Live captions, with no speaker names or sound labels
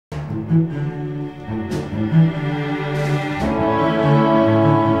My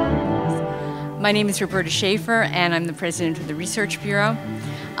name is Roberta Schaefer, and I'm the president of the Research Bureau.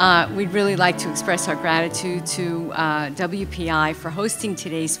 We'd really like to express our gratitude to WPI for hosting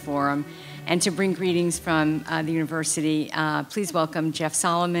today's forum and to bring greetings from the university. Please welcome Jeff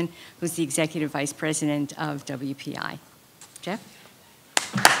Solomon, who's the executive vice president of WPI. Jeff?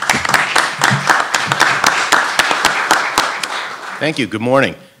 Thank you. Good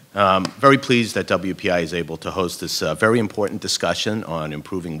morning. Very pleased that WPI is able to host this very important discussion on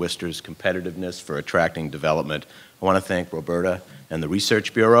improving Worcester's competitiveness for attracting development. I want to thank Roberta and the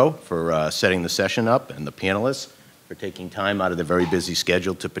Research Bureau for setting the session up, and the panelists for taking time out of their very busy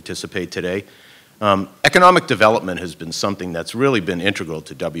schedule to participate today. Economic development has been something that's really been integral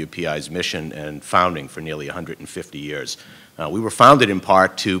to WPI's mission and founding for nearly 150 years. We were founded in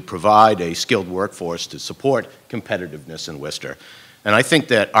part to provide a skilled workforce to support competitiveness in Worcester. And I think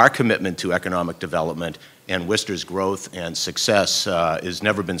that our commitment to economic development and Worcester's growth and success has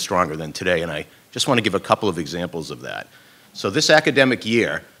never been stronger than today, and I just want to give a couple of examples of that. So this academic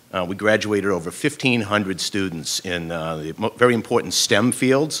year, we graduated over 1,500 students in the very important STEM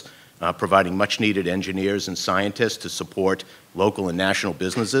fields, providing much-needed engineers and scientists to support local and national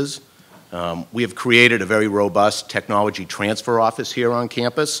businesses. We have created a very robust technology transfer office here on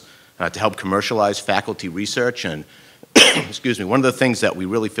campus to help commercialize faculty research, and excuse me, one of the things that we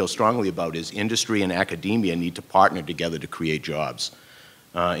really feel strongly about is industry and academia need to partner together to create jobs.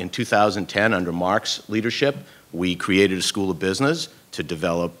 In 2010, under Mark's leadership, we created a School of Business to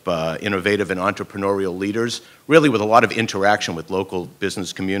develop innovative and entrepreneurial leaders, really with a lot of interaction with local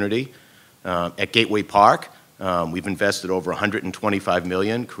business community. At Gateway Park, we've invested over $125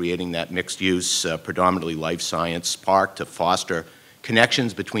 million, creating that mixed-use, predominantly life science park to foster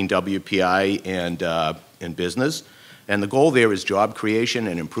connections between WPI and business. And the goal there is job creation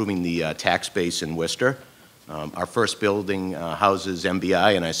and improving the tax base in Worcester. Our first building houses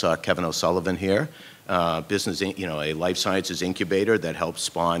MBI, and I saw Kevin O'Sullivan here, business, a life sciences incubator that helps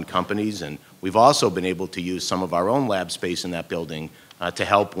spawn companies. And we've also been able to use some of our own lab space in that building to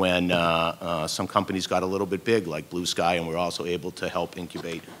help when some companies got a little bit big, like Blue Sky, and we're also able to help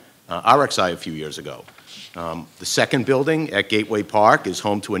incubate RXI a few years ago. The second building at Gateway Park is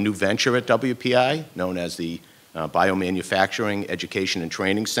home to a new venture at WPI known as the Biomanufacturing Education and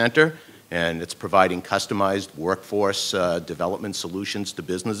Training Center, and it's providing customized workforce development solutions to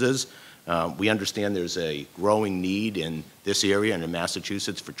businesses. We understand there's a growing need in this area and in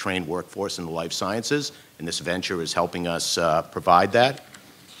Massachusetts for trained workforce in the life sciences, and this venture is helping us provide that.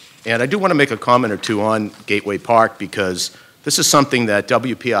 And I do want to make a comment or two on Gateway Park because this is something that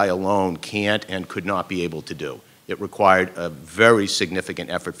WPI alone can't and could not be able to do. It required a very significant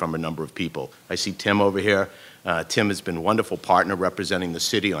effort from a number of people. I see Tim over here. Tim has been a wonderful partner representing the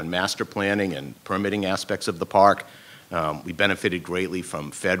city on master planning and permitting aspects of the park. We benefited greatly from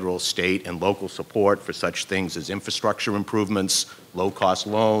federal, state, and local support for such things as infrastructure improvements, low-cost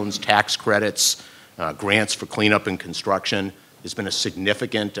loans, tax credits, grants for cleanup and construction. There's been a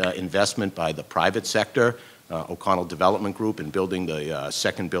significant investment by the private sector, O'Connell Development Group, in building the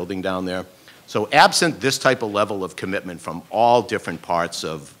second building down there. So absent this type of level of commitment from all different parts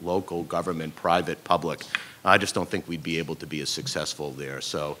of local government, private, public, I just don't think we'd be able to be as successful there.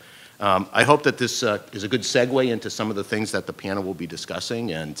 So I hope that this is a good segue into some of the things that the panel will be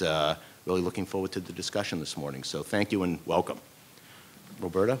discussing, and really looking forward to the discussion this morning. So thank you and welcome.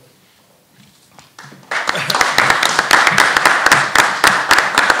 Roberta?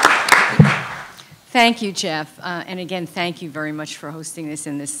 Thank you, Jeff. And again, thank you very much for hosting this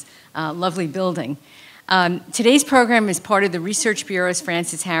in this lovely building. Today's program is part of the Research Bureau's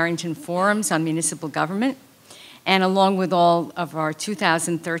Francis Harrington Forums on Municipal Government. And along with all of our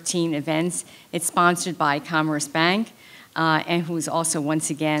 2013 events, it's sponsored by Commerce Bank, and who is also,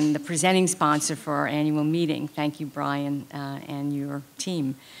 once again, the presenting sponsor for our annual meeting. Thank you, Brian, and your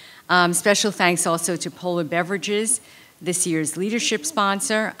team. Special thanks also to Polar Beverages, this year's leadership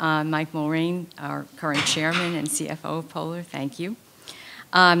sponsor, Mike Mulrain, our current chairman and CFO of Polar. Thank you.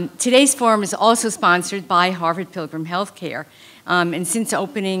 Today's forum is also sponsored by Harvard Pilgrim Healthcare. And since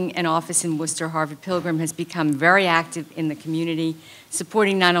opening an office in Worcester, Harvard Pilgrim has become very active in the community,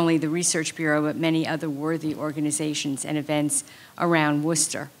 supporting not only the Research Bureau, but many other worthy organizations and events around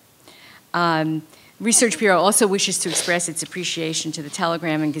Worcester. Research Bureau also wishes to express its appreciation to the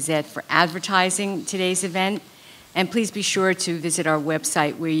Telegram and Gazette for advertising today's event. And please be sure to visit our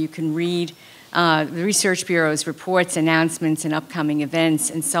website where you can read the Research Bureau's reports, announcements, and upcoming events,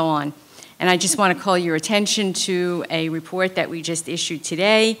 and so on. And I just want to call your attention to a report that we just issued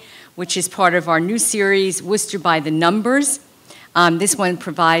today, which is part of our new series, Worcester by the Numbers. This one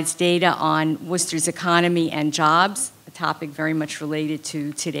provides data on Worcester's economy and jobs, a topic very much related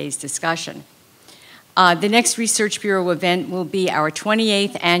to today's discussion. The next Research Bureau event will be our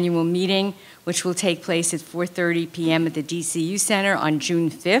 28th annual meeting, which will take place at 4:30 p.m. at the DCU Center on June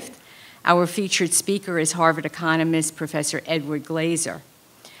 5th. Our featured speaker is Harvard economist Professor Edward Glaser.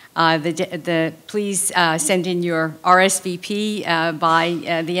 Please send in your RSVP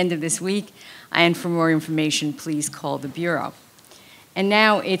by the end of this week, and for more information, please call the Bureau. And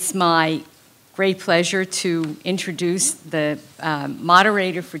now it's my great pleasure to introduce the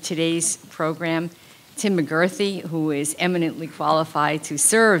moderator for today's program, Tim McGurthy, who is eminently qualified to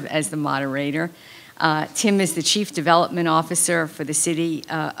serve as the moderator. Tim is the Chief Development Officer for the City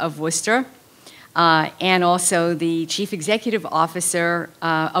of Worcester, and also the Chief Executive Officer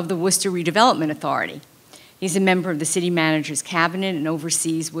of the Worcester Redevelopment Authority. He's a member of the City Manager's Cabinet and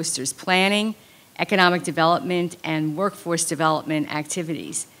oversees Worcester's planning, economic development, and workforce development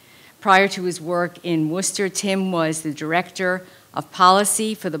activities. Prior to his work in Worcester, Tim was the Director of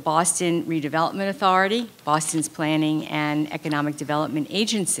Policy for the Boston Redevelopment Authority, Boston's planning and economic development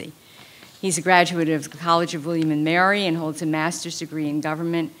agency. He's a graduate of the College of William & Mary and holds a master's degree in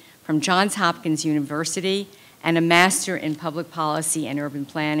government from Johns Hopkins University and a master in public policy and urban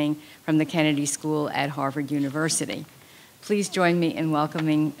planning from the Kennedy School at Harvard University. Please join me in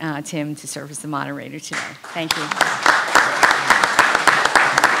welcoming Tim to serve as the moderator today. Thank you.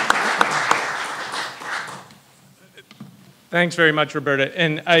 Thanks very much, Roberta.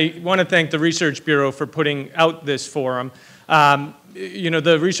 And I want to thank the Research Bureau for putting out this forum.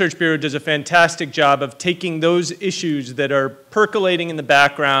 The Research Bureau does a fantastic job of taking those issues that are percolating in the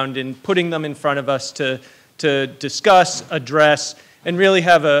background and putting them in front of us to discuss, address, and really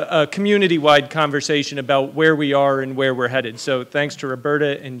have a community-wide conversation about where we are and where we're headed. So thanks to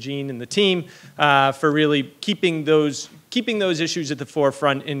Roberta and Jean and the team for really keeping those issues at the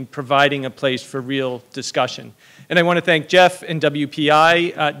forefront and providing a place for real discussion. And I want to thank Jeff and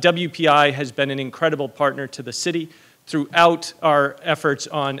WPI. WPI has been an incredible partner to the city throughout our efforts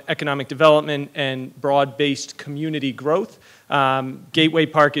on economic development and broad-based community growth. Gateway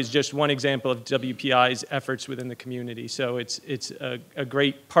Park is just one example of WPI's efforts within the community. So it's a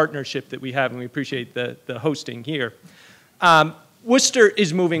great partnership that we have, and we appreciate the hosting here. Worcester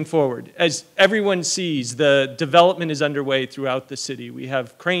is moving forward. As everyone sees, the development is underway throughout the city. We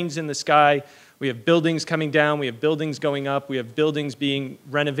have cranes in the sky. We have buildings coming down. We have buildings going up. We have buildings being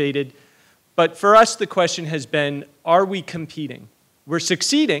renovated. But for us, the question has been, are we competing? We're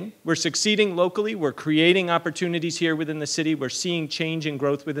succeeding. We're succeeding locally. We're creating opportunities here within the city. We're seeing change and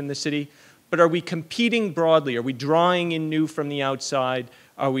growth within the city. But are we competing broadly? Are we drawing in new from the outside?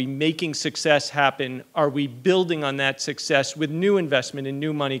 Are we making success happen? Are we building on that success with new investment and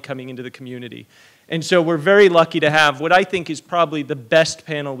new money coming into the community? And so we're very lucky to have what I think is probably the best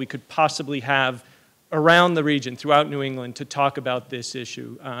panel we could possibly have around the region, throughout New England, to talk about this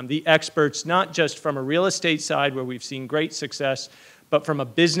issue. The experts, not just from a real estate side where we've seen great success, but from a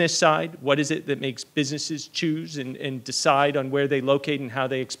business side, what is it that makes businesses choose and decide on where they locate and how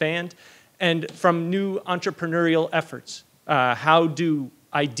they expand? And from new entrepreneurial efforts, how do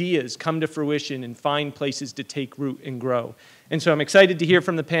ideas come to fruition and find places to take root and grow? And so I'm excited to hear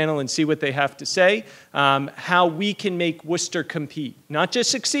from the panel and see what they have to say, how we can make Worcester compete, not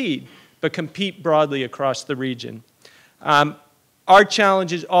just succeed, but compete broadly across the region. Our challenge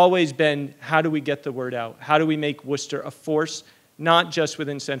has always been, how do we get the word out? How do we make Worcester a force, not just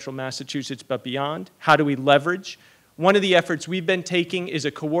within central Massachusetts, but beyond? How do we leverage? One of the efforts we've been taking is a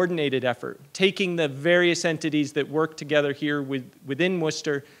coordinated effort, taking the various entities that work together here within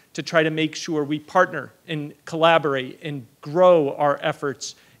Worcester to try to make sure we partner and collaborate and grow our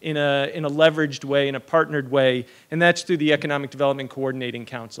efforts in a leveraged way, in a partnered way, and that's through the Economic Development Coordinating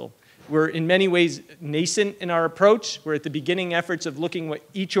Council. We're in many ways nascent in our approach. We're at the beginning efforts of looking what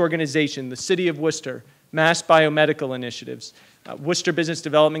each organization, the City of Worcester, Mass Biomedical Initiatives, Worcester Business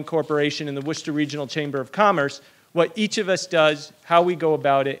Development Corporation, and the Worcester Regional Chamber of Commerce, what each of us does, how we go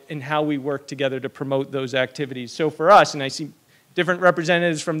about it, and how we work together to promote those activities. So for us, and I see different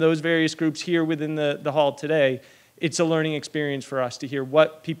representatives from those various groups here within the hall today, it's a learning experience for us to hear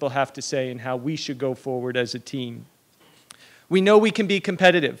what people have to say and how we should go forward as a team. We know we can be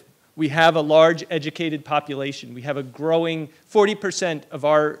competitive. We have a large educated population. We have a growing 40% of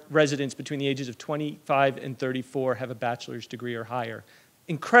our residents between the ages of 25 and 34 have a bachelor's degree or higher.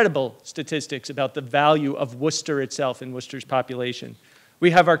 Incredible statistics about the value of Worcester itself and Worcester's population.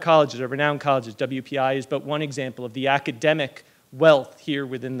 We have our colleges, our renowned colleges. WPI is but one example of the academic wealth here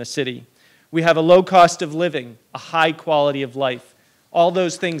within the city. We have a low cost of living, a high quality of life, all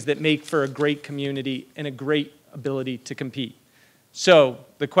those things that make for a great community and a great ability to compete. So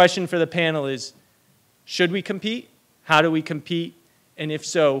the question for the panel is, should we compete? How do we compete? And if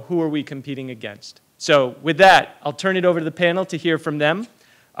so, who are we competing against? So with that, I'll turn it over to the panel to hear from them.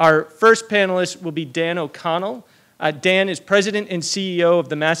 Our first panelist will be Dan O'Connell. Dan is president and CEO of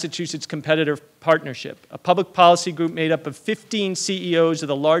the Massachusetts Competitive Partnership, a public policy group made up of 15 CEOs of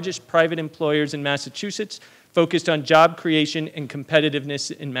the largest private employers in Massachusetts, focused on job creation and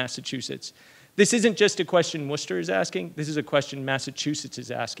competitiveness in Massachusetts. This isn't just a question Worcester is asking, this is a question Massachusetts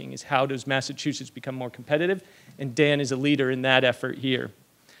is asking, is how does Massachusetts become more competitive? And Dan is a leader in that effort here.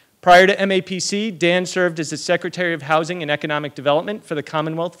 Prior to MAPC, Dan served as the Secretary of Housing and Economic Development for the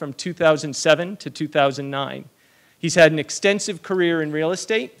Commonwealth from 2007 to 2009. He's had an extensive career in real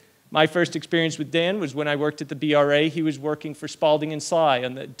estate. My first experience with Dan was when I worked at the BRA. He was working for Spalding and Sly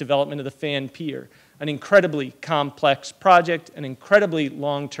on the development of the Fan Pier, an incredibly complex project, an incredibly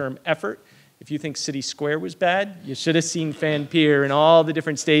long-term effort. If you think City Square was bad, you should have seen Fan Pier and all the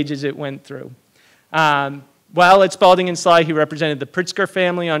different stages it went through. While at Spalding and Sly, he represented the Pritzker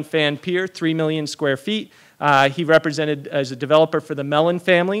family on Fan Pier, 3 million square feet. He represented as a developer for the Mellon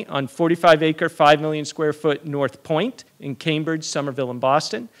family on 45-acre, 5 million square foot North Point in Cambridge, Somerville, and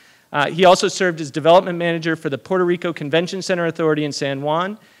Boston. He also served as development manager for the Puerto Rico Convention Center Authority in San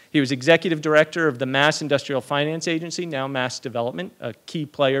Juan. He was executive director of the Mass Industrial Finance Agency, now Mass Development, a key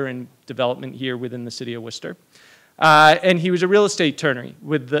player in development here within the city of Worcester. And he was a real estate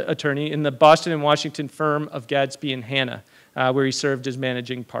attorney in the Boston and Washington firm of Gadsby and Hanna, where he served as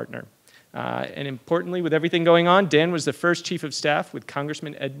managing partner. And importantly, with everything going on, Dan was the first chief of staff with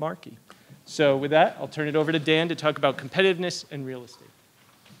Congressman Ed Markey. So with that, I'll turn it over to Dan to talk about competitiveness and real estate.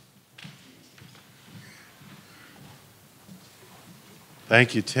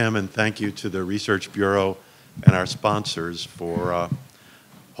 Thank you, Tim, and thank you to the Research Bureau and our sponsors for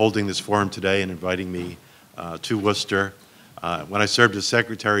holding this forum today and inviting me to Worcester. When I served as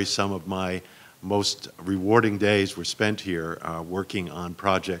secretary, some of my most rewarding days were spent here working on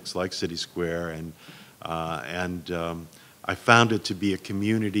projects like City Square, and I found it to be a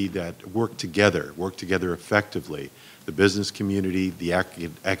community that worked together effectively, the business community, the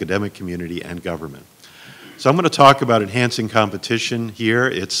academic community, and government. So I'm going to talk about enhancing competition here.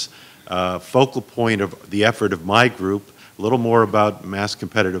 It's a focal point of the effort of my group, a little more about Mass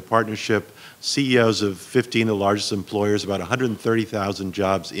Competitive Partnership, CEOs of 15 of the largest employers, about 130,000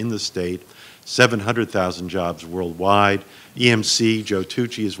 jobs in the state, 700,000 jobs worldwide. EMC, Joe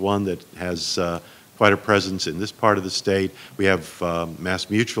Tucci is one that has quite a presence in this part of the state. We have Mass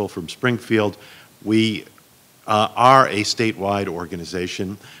Mutual from Springfield. We are a statewide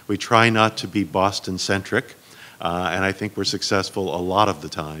organization. We try not to be Boston-centric, and I think we're successful a lot of the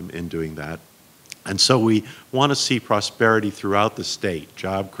time in doing that. And so we want to see prosperity throughout the state,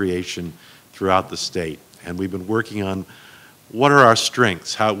 job creation throughout the state. And we've been working on what are our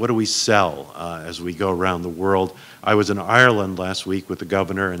strengths, what do we sell as we go around the world. I was in Ireland last week with the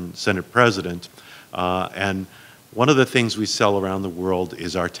governor and Senate president, and one of the things we sell around the world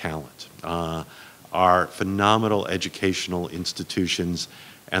is our talent. Our phenomenal educational institutions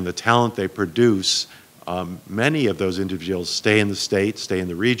and the talent they produce. Many of those individuals stay in the state, stay in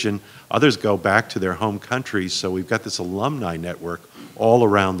the region. Others go back to their home countries, so we've got this alumni network all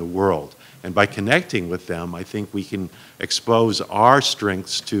around the world. And by connecting with them, I think we can expose our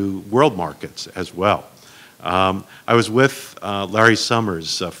strengths to world markets as well. I was with Larry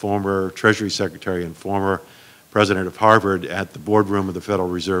Summers, former Treasury Secretary and former president of Harvard, at the boardroom of the Federal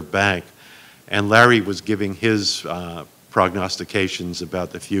Reserve Bank. And Larry was giving his prognostications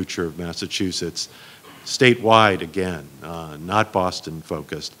about the future of Massachusetts, statewide again, not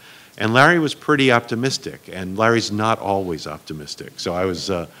Boston-focused. And Larry was pretty optimistic, and Larry's not always optimistic, so I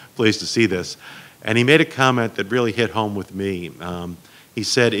was pleased to see this. And he made a comment that really hit home with me. He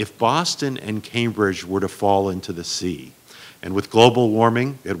said, if Boston and Cambridge were to fall into the sea, and with global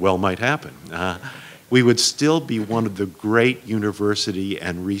warming, it well might happen, we would still be one of the great university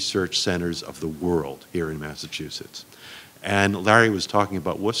and research centers of the world here in Massachusetts. And Larry was talking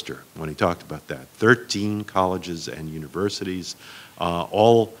about Worcester when he talked about that. 13 colleges and universities,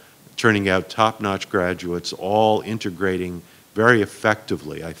 all turning out top-notch graduates, all integrating very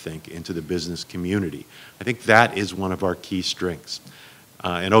effectively, I think, into the business community. I think that is one of our key strengths.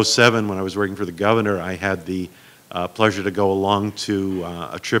 In 2007, when I was working for the governor, I had the pleasure to go along to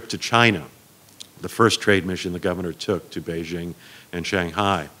a trip to China, the first trade mission the governor took to Beijing and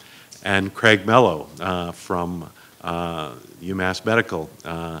Shanghai. And Craig Mello from UMass Medical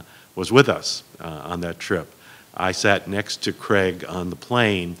was with us on that trip. I sat next to Craig on the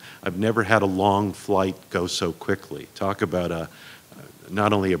plane. I've never had a long flight go so quickly. Talk about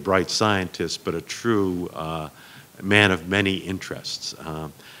not only a bright scientist, but a true man of many interests.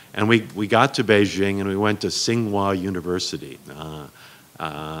 And we got to Beijing and we went to Tsinghua University.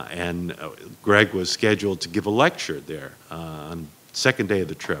 And Greg was scheduled to give a lecture there on the second day of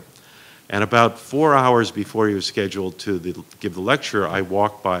the trip. And about 4 hours before he was scheduled to give the lecture, I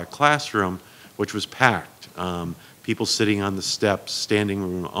walked by a classroom which was packed. People sitting on the steps, standing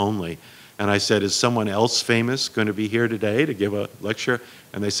room only. And I said, is someone else famous going to be here today to give a lecture?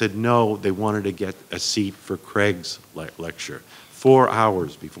 And they said, no, they wanted to get a seat for Craig's lecture. 4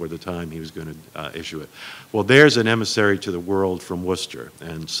 hours before the time he was going to issue it. Well, there's an emissary to the world from Worcester,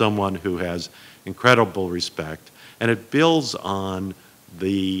 and someone who has incredible respect. And it builds on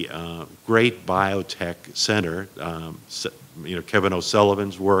the great biotech center, Kevin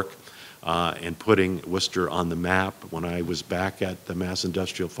O'Sullivan's work in putting Worcester on the map. When I was back at the Mass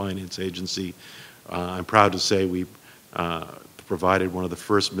Industrial Finance Agency, I'm proud to say we provided one of the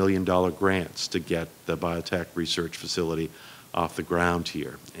first $1 million grants to get the biotech research facility off the ground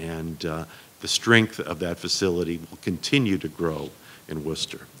here. And the strength of that facility will continue to grow in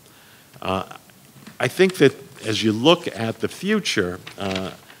Worcester. I think that as you look at the future,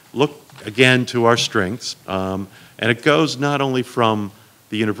 look again to our strengths. And it goes not only from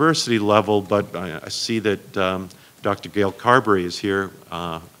the university level, but I see that Dr. Gail Carberry is here.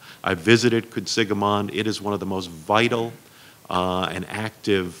 I visited Quinsigamond. It is one of the most vital and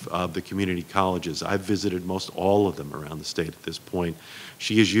active of the community colleges. I've visited most all of them around the state at this point.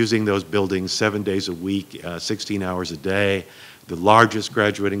 She is using those buildings 7 days a week, 16 hours a day. The largest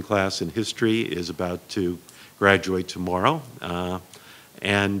graduating class in history is about to graduate tomorrow.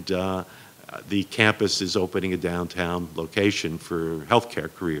 The campus is opening a downtown location for healthcare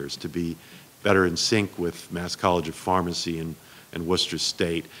careers to be better in sync with Mass College of Pharmacy and Worcester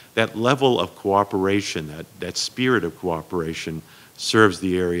State. That level of cooperation, that spirit of cooperation serves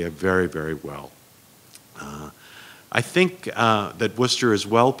the area very, very well. I think that Worcester is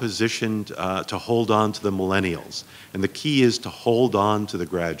well positioned to hold on to the millennials. And the key is to hold on to the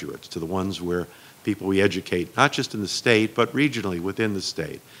graduates, to the ones where people we educate, not just in the state, but regionally within the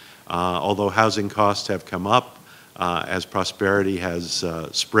state. Although housing costs have come up as prosperity has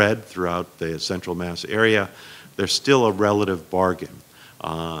spread throughout the Central Mass area, they're still a relative bargain.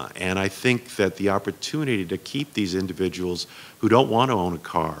 And I think that the opportunity to keep these individuals who don't want to own a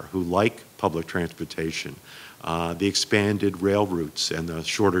car, who like public transportation, the expanded rail routes and the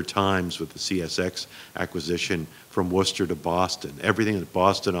shorter times with the CSX acquisition from Worcester to Boston. Everything that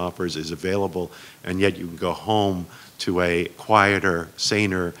Boston offers is available, and yet you can go home to a quieter,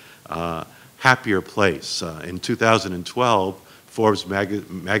 saner, happier place. In 2012, Forbes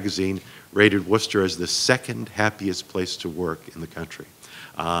magazine rated Worcester as the second happiest place to work in the country.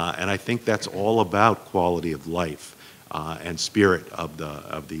 And I think that's all about quality of life and spirit of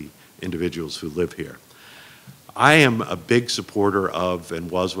the individuals who live here. I am a big supporter of, and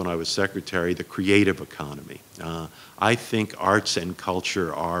was when I was secretary, the creative economy. I think arts and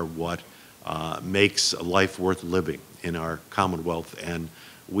culture are what makes a life worth living in our Commonwealth, and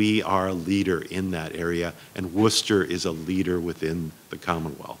we are a leader in that area, and Worcester is a leader within the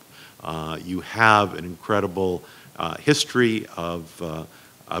Commonwealth. You have an incredible history of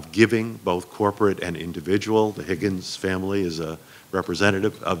giving, both corporate and individual. The Higgins family is a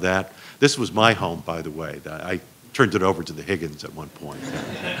representative of that. This was my home, by the way. I turned it over to the Higgins at one point.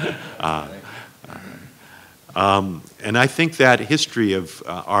 And I think that history of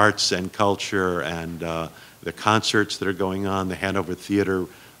arts and culture and the concerts that are going on, the Hanover Theater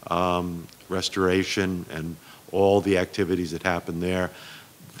restoration and all the activities that happen there,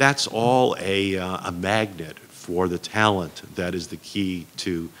 that's all a magnet for the talent that is the key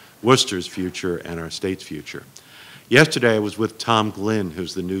to Worcester's future and our state's future. Yesterday I was with Tom Glynn,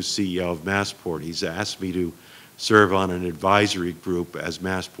 who's the new CEO of Massport. He's asked me to serve on an advisory group as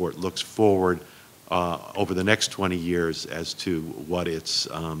Massport looks forward over the next 20 years as to what its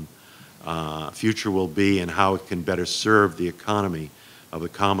future will be and how it can better serve the economy of the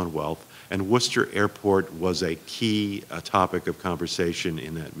Commonwealth. And Worcester Airport was a key topic of conversation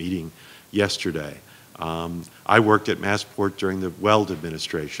in that meeting yesterday. I worked at Massport during the Weld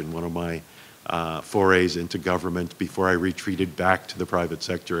administration, one of my forays into government before I retreated back to the private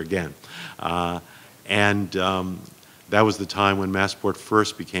sector again. That was the time when Massport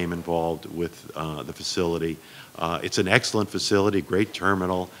first became involved with the facility. It's an excellent facility, great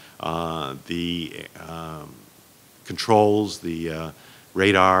terminal. The controls, the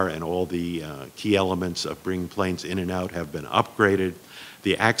radar, and all the key elements of bringing planes in and out have been upgraded.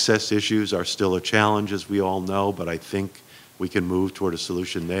 The access issues are still a challenge, as we all know, but I think we can move toward a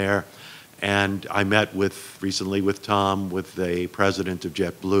solution there. And I met recently with Tom, with the president of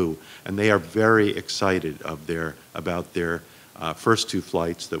JetBlue, and they are very excited about their first 2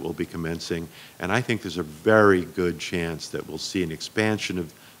 flights that will be commencing. And I think there's a very good chance that we'll see an expansion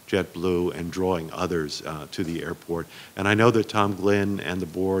of JetBlue and drawing others to the airport. And I know that Tom Glynn and the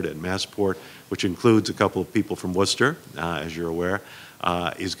board at Massport, which includes a couple of people from Worcester, as you're aware,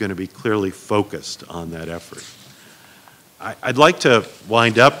 is going to be clearly focused on that effort. I'd like to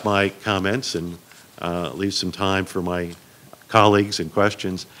wind up my comments and leave some time for my colleagues and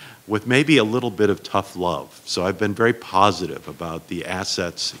questions with maybe a little bit of tough love. So I've been very positive about the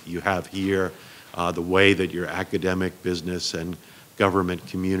assets you have here, the way that your academic, business, and government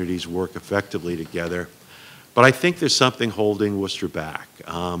communities work effectively together. But I think there's something holding Worcester back.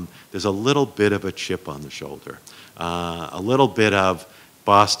 There's a little bit of a chip on the shoulder, a little bit of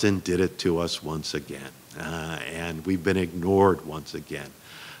Boston did it to us once again, and we've been ignored once again.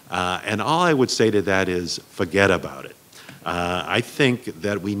 And all I would say to that is forget about it. I think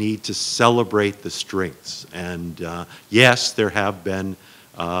that we need to celebrate the strengths. And yes, there have been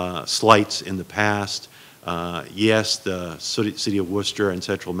slights in the past. Yes, the city of Worcester and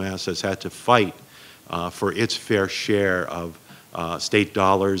Central Mass has had to fight for its fair share of state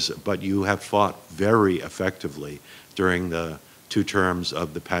dollars, but you have fought very effectively during the 2 terms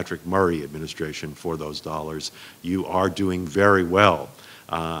of the Patrick Murray administration for those dollars. You are doing very well.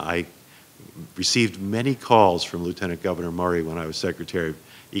 I received many calls from Lieutenant Governor Murray when I was Secretary of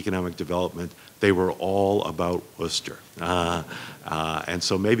Economic Development. They were all about Worcester. And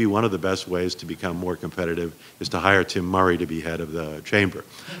so maybe one of the best ways to become more competitive is to hire Tim Murray to be head of the chamber.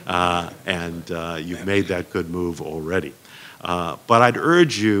 And you've made that good move already. But I'd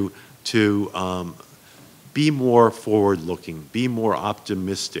urge you to be more forward-looking, be more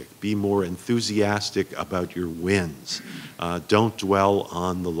optimistic, be more enthusiastic about your wins. Don't dwell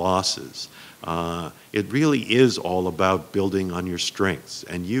on the losses. It really is all about building on your strengths,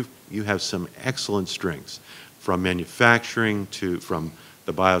 and you have some excellent strengths, from manufacturing from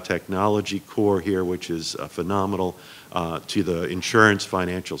the biotechnology core here, which is phenomenal, to the insurance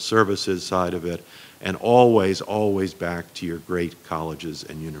financial services side of it, and always, always back to your great colleges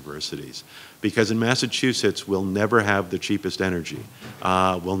and universities. Because in Massachusetts, we'll never have the cheapest energy.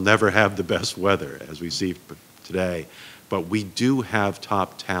 We'll never have the best weather, as we see today. But we do have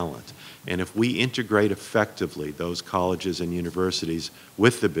top talent. And if we integrate effectively those colleges and universities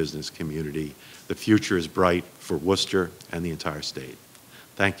with the business community, the future is bright for Worcester and the entire state.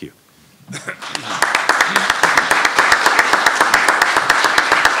 Thank you.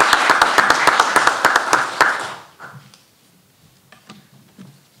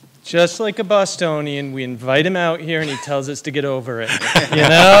 Just like a Bostonian, we invite him out here and he tells us to get over it. You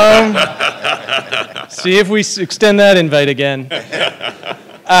know? See if we extend that invite again.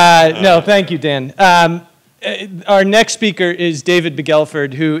 No, thank you, Dan. Our next speaker is David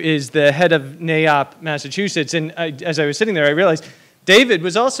Begelford, who is the head of NAIOP, Massachusetts. And as I was sitting there, I realized David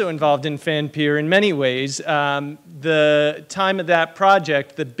was also involved in FanPeer in many ways. The time of that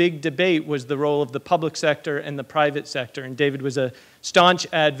project, the big debate was the role of the public sector and the private sector. And David was a staunch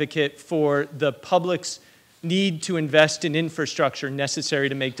advocate for the public's need to invest in infrastructure necessary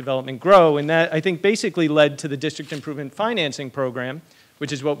to make development grow. And that, I think, basically led to the District Improvement Financing Program,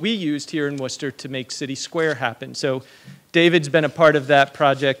 which is what we used here in Worcester to make City Square happen. So David's been a part of that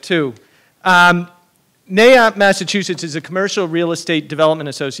project, too. NAIOP Massachusetts is a commercial real estate development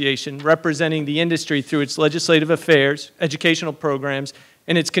association representing the industry through its legislative affairs, educational programs,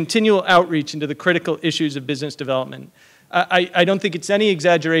 and its continual outreach into the critical issues of business development. I don't think it's any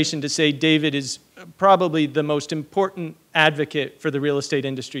exaggeration to say David is probably the most important advocate for the real estate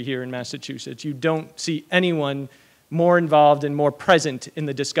industry here in Massachusetts. You don't see anyone more involved and more present in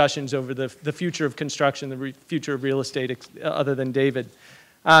the discussions over the future of construction, the future of real estate, other than David.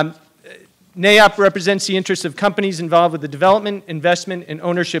 NAIOP represents the interests of companies involved with the development, investment, and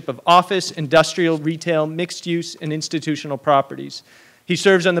ownership of office, industrial, retail, mixed-use, and institutional properties. He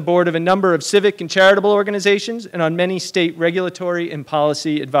serves on the board of a number of civic and charitable organizations and on many state regulatory and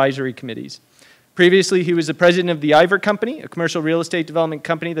policy advisory committees. Previously, he was the president of the Ivor Company, a commercial real estate development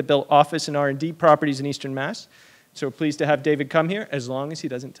company that built office and R&D properties in Eastern Mass. So we're pleased to have David come here, as long as he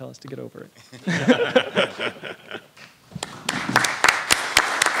doesn't tell us to get over it.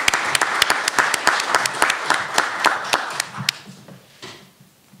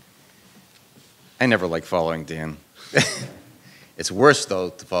 I never like following Dan. It's worse, though,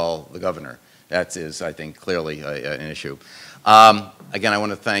 to follow the governor. That is, I think, clearly an issue. Again, I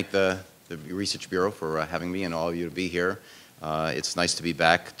want to thank the Research Bureau for having me and all of you to be here. It's nice to be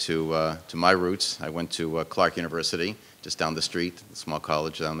back to my roots. I went to Clark University, just down the street, a small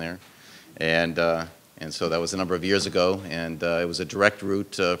college down there. And so that was a number of years ago, and it was a direct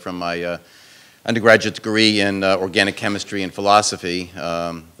route from my undergraduate degree in organic chemistry and philosophy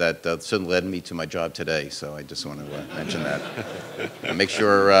that certainly led me to my job today. So I just want to mention that. Make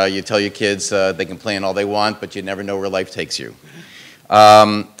sure you tell your kids they can plan all they want, but you never know where life takes you.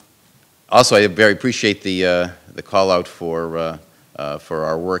 Also, I very appreciate the call out for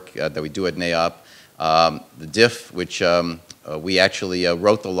our work that we do at NAOP. The DIF, which we actually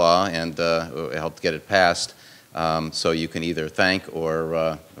wrote the law and helped get it passed. So you can either thank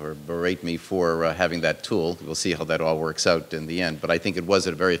or berate me for having that tool. We'll see how that all works out in the end. But I think it was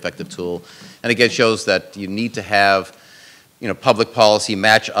a very effective tool. And again, it shows that you need to have public policy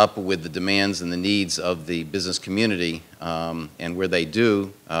match up with the demands and the needs of the business community. And where they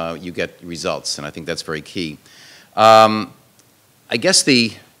do, you get results. And I think that's very key. I guess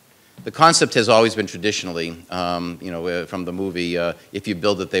the concept has always been traditionally, from the movie, if you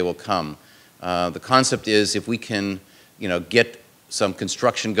build it, they will come. The concept is if we can, get some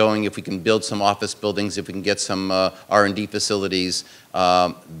construction going, if we can build some office buildings, if we can get some R&D facilities,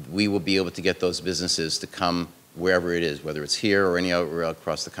 we will be able to get those businesses to come wherever it is, whether it's here or anywhere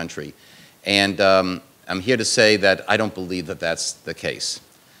across the country. And I'm here to say that I don't believe that that's the case.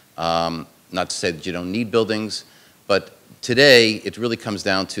 Not to say that you don't need buildings, but today it really comes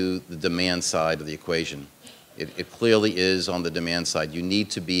down to the demand side of the equation. It clearly is on the demand side. You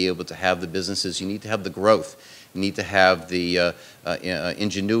need to be able to have the businesses. You need to have the growth. You need to have the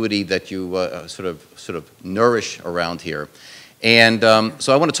ingenuity that you sort of nourish around here. And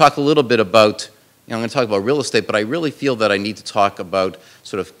so I want to talk a little bit about, I'm going to talk about real estate, but I really feel that I need to talk about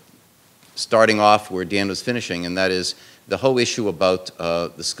sort of starting off where Dan was finishing, and that is the whole issue about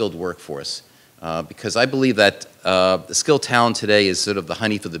the skilled workforce. Because I believe that the skilled talent today is sort of the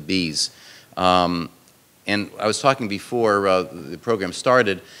honey for the bees. And I was talking before the program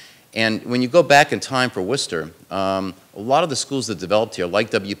started, and when you go back in time for Worcester, a lot of the schools that developed here, like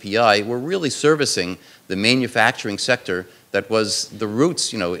WPI, were really servicing the manufacturing sector that was the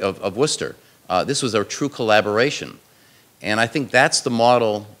roots, of Worcester. This was a true collaboration. And I think that's the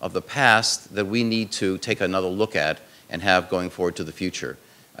model of the past that we need to take another look at and have going forward to the future.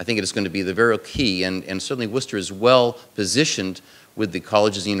 I think it is going to be the very key, and certainly Worcester is well positioned with the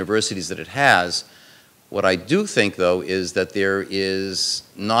colleges and universities that it has. What I do think, though, is that there is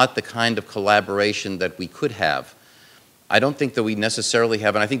not the kind of collaboration that we could have. I don't think that we necessarily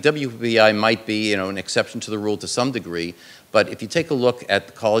have, and I think WPI might be, an exception to the rule to some degree, but if you take a look at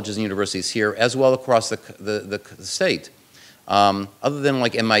the colleges and universities here, as well across the state, other than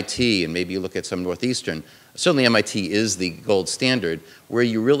like MIT, and maybe you look at some Northeastern, certainly MIT is the gold standard, where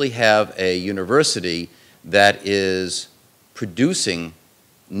you really have a university that is producing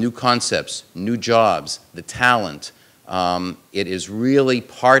new concepts, new jobs, the talent. It is really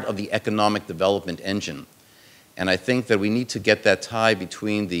part of the economic development engine. And I think that we need to get that tie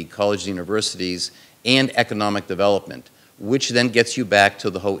between the colleges and universities and economic development, which then gets you back to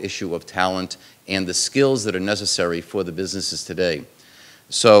the whole issue of talent and the skills that are necessary for the businesses today.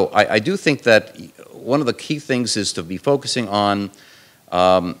 So I do think that one of the key things is to be focusing on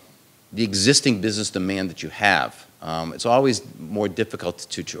the existing business demand that you have. It's always more difficult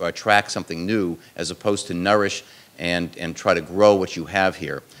to attract something new as opposed to nourish and try to grow what you have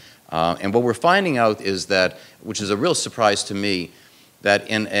here. And what we're finding out is that, which is a real surprise to me, that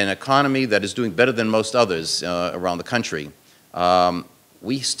in an economy that is doing better than most others around the country,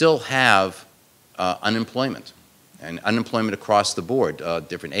 we still have unemployment, and unemployment across the board,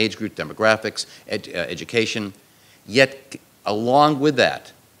 different age group, demographics, education. Yet, along with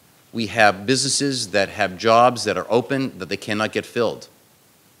that, we have businesses that have jobs that are open that they cannot get filled.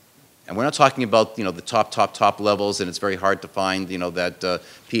 And we're not talking about, the top levels, and it's very hard to find, that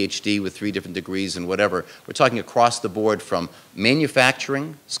PhD with 3 different degrees and whatever. We're talking across the board from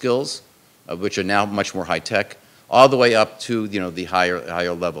manufacturing skills, which are now much more high-tech, all the way up to, the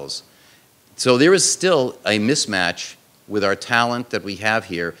higher levels. So there is still a mismatch with our talent that we have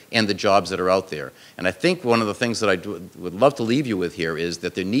here and the jobs that are out there. And I think one of the things that I would love to leave you with here is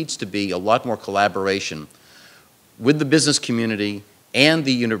that there needs to be a lot more collaboration with the business community and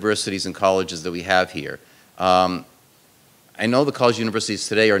the universities and colleges that we have here. I know the college universities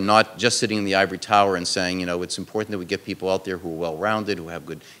today are not just sitting in the ivory tower and saying, it's important that we get people out there who are well-rounded, who have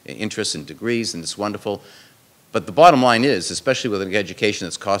good interests and degrees, and it's wonderful. But the bottom line is, especially with an education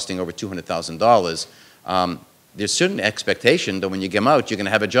that's costing over $200,000, there's certain expectation that when you get out, you're going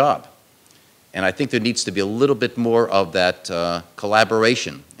to have a job. And I think there needs to be a little bit more of that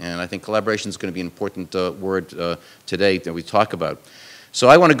collaboration. And I think collaboration is going to be an important word today that we talk about. So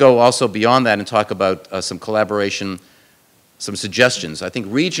I want to go also beyond that and talk about some collaboration, some suggestions. I think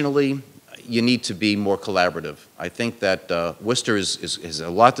regionally, you need to be more collaborative. I think that Worcester is a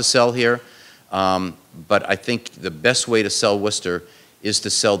lot to sell here, but I think the best way to sell Worcester is to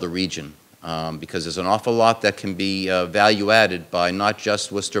sell the region, because there's an awful lot that can be value added by not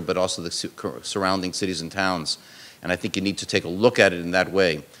just Worcester, but also the surrounding cities and towns. And I think you need to take a look at it in that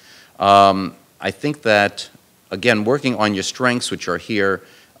way. I think that, again, working on your strengths, which are here,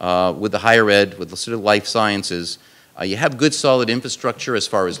 with the higher ed, with the sort of life sciences, you have good solid infrastructure as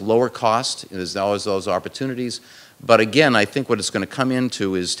far as lower cost. There's always those opportunities. But again, I think what it's going to come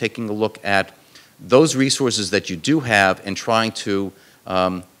into is taking a look at those resources that you do have and trying to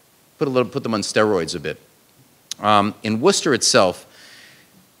put them on steroids a bit. In Worcester itself,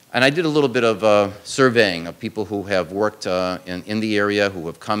 and I did a little bit of surveying of people who have worked in the area, who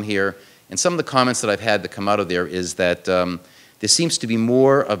have come here, and some of the comments that I've had that come out of there is that there seems to be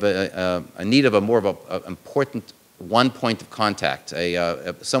more of a need of more of an important one point of contact,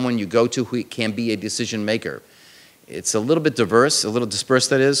 someone you go to who can be a decision maker. It's a little bit diverse, a little dispersed,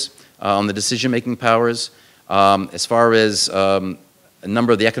 that is, on the decision-making powers. As far as a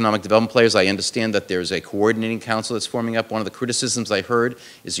number of the economic development players, I understand that there's a coordinating council that's forming up. One of the criticisms I heard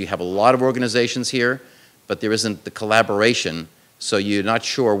is you have a lot of organizations here, but there isn't the collaboration, so you're not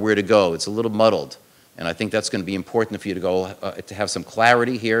sure where to go. It's a little muddled, and I think that's going to be important for you to go to have some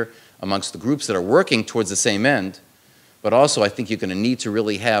clarity here amongst the groups that are working towards the same end. But also, I think you're going to need to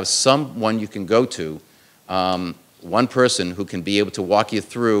really have someone you can go to, one person who can be able to walk you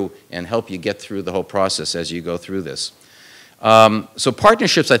through and help you get through the whole process as you go through this. So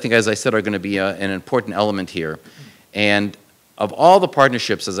partnerships, I think, as I said, are going to be an important element here. And of all the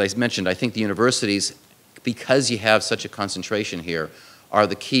partnerships, as I mentioned, I think the universities, because you have such a concentration here, are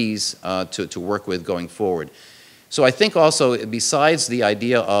the keys to work with going forward. So I think also, besides the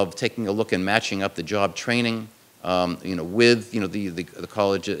idea of taking a look and matching up the job training, with the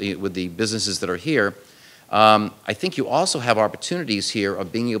college, with the businesses that are here, I think you also have opportunities here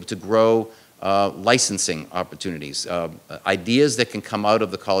of being able to grow licensing opportunities, ideas that can come out of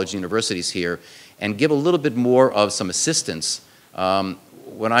the college universities here, and give a little bit more of some assistance.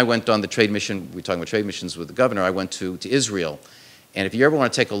 When I went on the trade mission, we were talking about trade missions with the governor, I went to Israel. And if you ever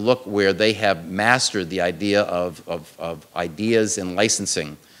want to take a look where they have mastered the idea of ideas and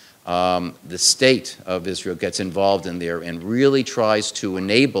licensing, the state of Israel gets involved in there and really tries to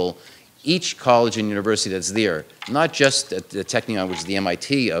enable each college and university that's there, not just the Technion, which is the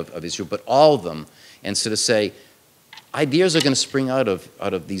MIT of Israel, but all of them, and sort of say, ideas are going to spring out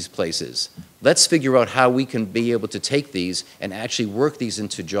of these places. Let's figure out how we can be able to take these and actually work these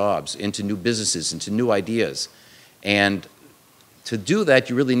into jobs, into new businesses, into new ideas. And to do that,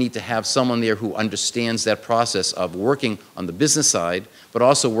 you really need to have someone there who understands that process of working on the business side, but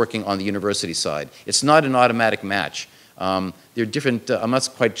also working on the university side. It's not an automatic match. There are different, I'm not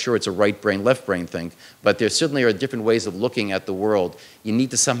quite sure it's a right brain, left brain thing, but there certainly are different ways of looking at the world. You need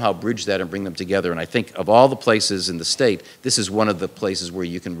to somehow bridge that and bring them together. And I think of all the places in the state, this is one of the places where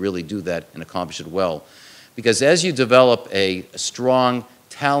you can really do that and accomplish it well. Because as you develop a strong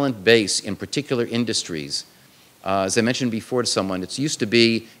talent base in particular industries, as I mentioned before to someone, it used to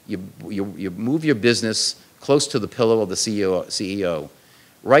be you move your business close to the pillow of the CEO.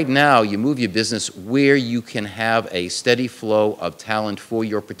 Right now, you move your business where you can have a steady flow of talent for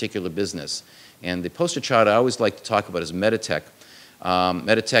your particular business. And the poster child I always like to talk about is Meditech.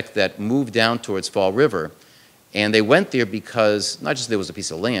 Meditech that moved down towards Fall River. And they went there because, not just there was a piece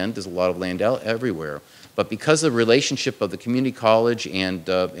of land, there's a lot of land everywhere, but because of the relationship of the community college and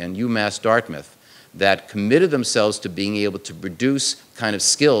UMass Dartmouth, that committed themselves to being able to produce kind of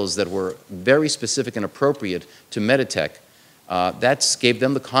skills that were very specific and appropriate to Meditech. That gave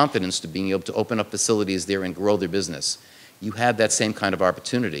them the confidence to being able to open up facilities there and grow their business. You have that same kind of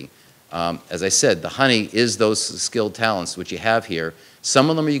opportunity. As I said, the honey is those skilled talents which you have here. Some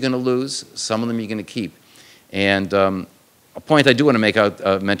of them you're going to lose, some of them you're going to keep. And a point I do want to make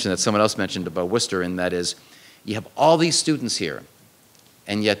mention that someone else mentioned about Worcester, and that is you have all these students here,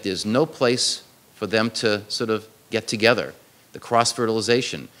 and yet there's no place for them to sort of get together, the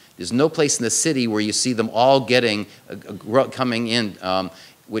cross-fertilization. There's no place in the city where you see them all getting, coming in,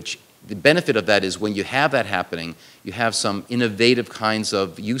 which the benefit of that is when you have that happening, you have some innovative kinds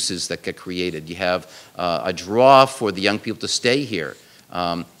of uses that get created. You have a draw for the young people to stay here.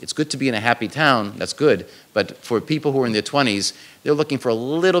 It's good to be in a happy town, that's good, but for people who are in their 20s, they're looking for a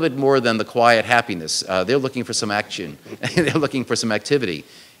little bit more than the quiet happiness. They're looking for some action. They're looking for some activity.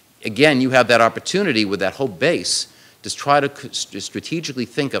 Again, you have that opportunity with that whole base to try to strategically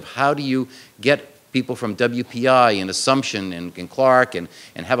think of how do you get people from WPI and Assumption and Clark and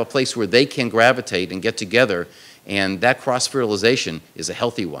have a place where they can gravitate and get together, and that cross-fertilization is a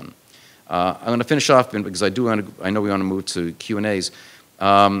healthy one. I'm going to finish off because I know we want to move to Q&As.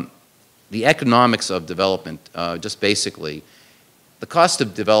 The economics of development, just basically, the cost to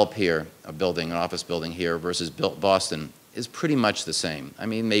develop here, a building, an office building here versus Boston is pretty much the same. I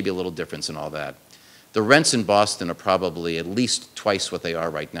mean, maybe a little difference in all that. The rents in Boston are probably at least twice what they are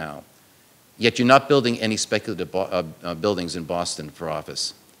right now. Yet you're not building any speculative buildings in Boston for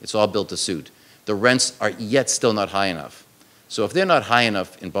office. It's all built to suit. The rents are yet still not high enough. So if they're not high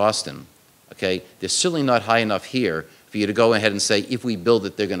enough in Boston, okay, they're certainly not high enough here for you to go ahead and say, if we build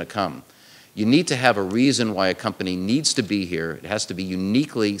it, they're going to come. You need to have a reason why a company needs to be here. It has to be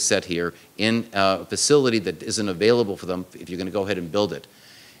uniquely set here in a facility that isn't available for them if you're going to go ahead and build it.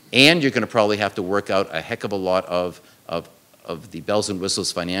 And you're going to probably have to work out a heck of a lot of the bells and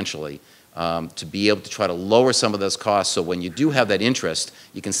whistles financially to be able to try to lower some of those costs so when you do have that interest,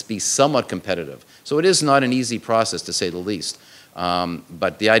 you can be somewhat competitive. So it is not an easy process, to say the least.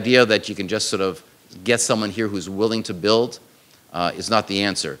 But the idea that you can just sort of get someone here who's willing to build is not the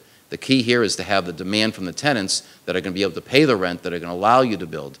answer. The key here is to have the demand from the tenants that are going to be able to pay the rent that are going to allow you to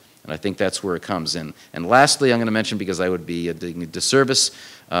build. And I think that's where it comes in. And lastly, I'm going to mention, because I would be doing a disservice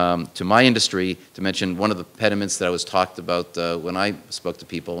to my industry, to mention one of the impediments that I was talked about when I spoke to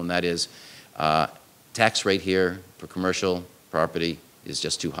people, and that is tax rate here for commercial property is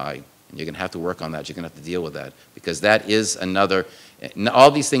just too high. And you're going to have to work on that. You're going to have to deal with that, because that is another. All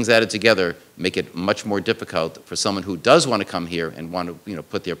these things added together make it much more difficult for someone who does want to come here and want to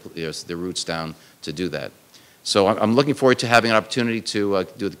put their roots down to do that. So I'm looking forward to having an opportunity to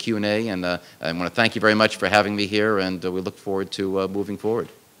do the Q&A, and I want to thank you very much for having me here, and we look forward to moving forward.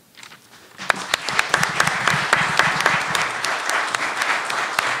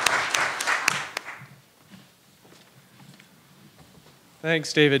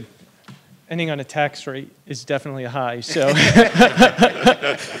 Thanks, David. Ending on a tax rate is definitely a high. So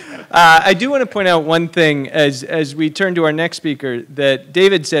I do want to point out one thing as we turn to our next speaker that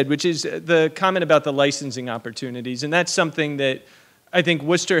David said, which is the comment about the licensing opportunities. And that's something that I think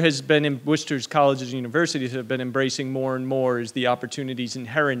Worcester's colleges and universities have been embracing more and more, is the opportunities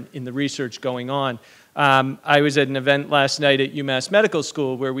inherent in the research going on. I was at an event last night at UMass Medical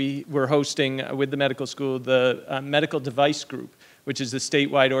School where we were hosting with the medical school the Medical Device Group, which is the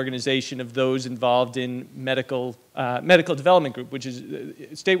statewide organization of those involved in medical development group, which is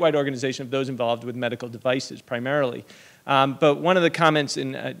a statewide organization of those involved with medical devices primarily. But one of the comments,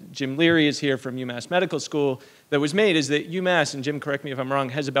 and Jim Leary is here from UMass Medical School, that was made is that UMass, and Jim, correct me if I'm wrong,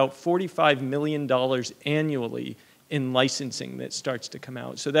 has about $45 million annually in licensing that starts to come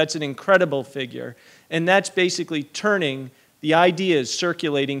out. So that's an incredible figure. And that's basically turning the ideas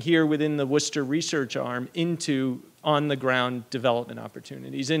circulating here within the Worcester research arm into on-the-ground development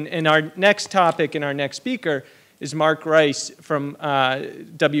opportunities. And our next topic and our next speaker is Mark Rice from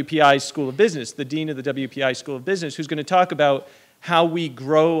WPI's School of Business, the Dean of the WPI School of Business, who's going to talk about how we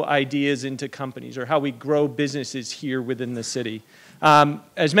grow ideas into companies, or how we grow businesses here within the city.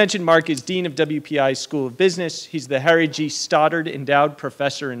 As mentioned, Mark is Dean of WPI's School of Business. He's the Harry G. Stoddard Endowed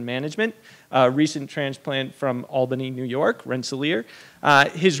Professor in Management, a recent transplant from Albany, New York, Rensselaer.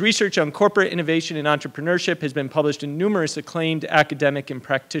 His research on corporate innovation and entrepreneurship has been published in numerous acclaimed academic and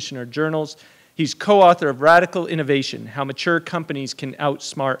practitioner journals. He's co-author of Radical Innovation, How Mature Companies Can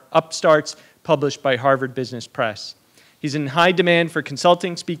Outsmart Upstarts, published by Harvard Business Press. He's in high demand for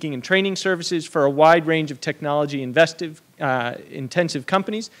consulting, speaking, and training services for a wide range of technology-intensive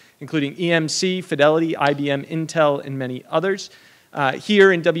companies, including EMC, Fidelity, IBM, Intel, and many others.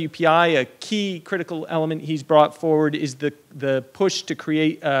 Here in WPI, a key critical element he's brought forward is the push to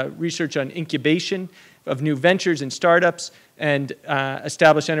create research on incubation of new ventures and startups, and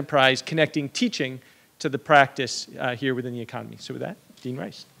establish enterprise connecting teaching to the practice here within the economy. So with that, Dean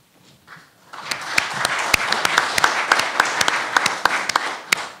Rice.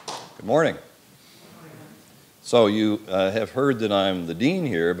 Good morning. So you have heard that I'm the dean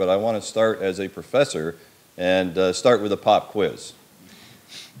here, but I want to start as a professor and start with a pop quiz.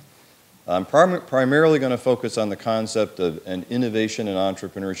 I'm primarily going to focus on the concept of an innovation and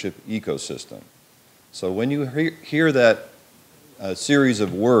entrepreneurship ecosystem. So when you hear that series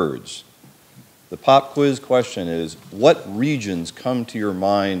of words, the pop quiz question is, what regions come to your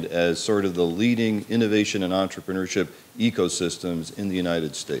mind as sort of the leading innovation and entrepreneurship ecosystems in the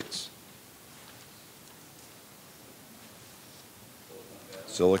United States?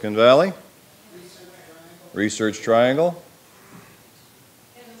 Silicon Valley? Research Triangle?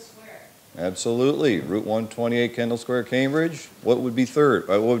 Kendall Square. Absolutely. Route 128, Kendall Square, Cambridge. What would be third?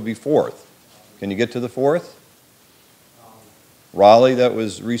 What would be fourth? Can you get to the fourth? Raleigh, that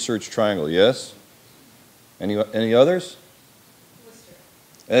was Research Triangle, yes? Any others? Worcester.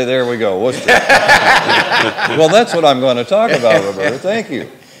 Hey, there we go, Worcester. Well, that's what I'm going to talk about, Roberta. Thank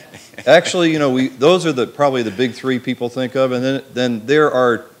you. Actually, you know, those are probably the big three people think of, and then there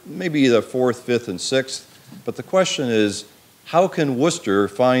are maybe the fourth, fifth, and sixth. But the question is, how can Worcester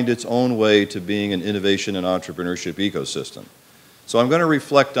find its own way to being an innovation and entrepreneurship ecosystem? So I'm going to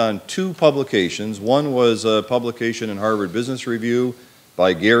reflect on two publications. One was a publication in Harvard Business Review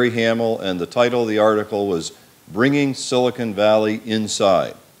by Gary Hamel, and the title of the article was Bringing Silicon Valley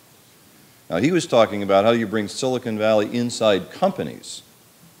Inside. Now, he was talking about how do you bring Silicon Valley inside companies.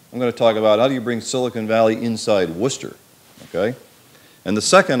 I'm going to talk about how do you bring Silicon Valley inside Worcester, okay? And the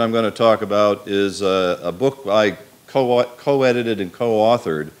second I'm going to talk about is a book I co-edited and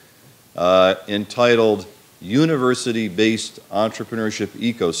co-authored entitled University-Based Entrepreneurship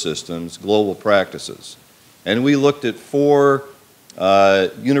Ecosystems, Global Practices. And we looked at 4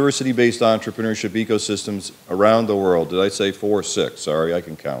 university-based entrepreneurship ecosystems around the world. Did I say 4 or 6? Sorry, I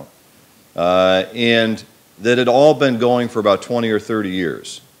can count. And that had all been going for about 20 or 30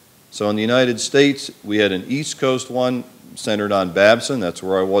 years. So in the United States, we had an East Coast one centered on Babson. That's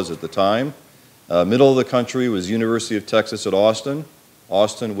where I was at the time. Middle of the country was University of Texas at Austin.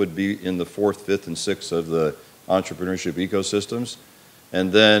 Austin would be in the 4th, 5th, and 6th of the entrepreneurship ecosystems.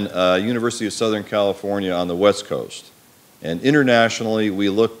 And then University of Southern California on the West Coast. And internationally, we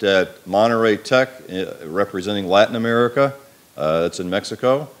looked at Monterey Tech, representing Latin America. That's in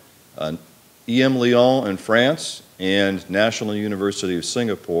Mexico. EM Lyon in France, and National University of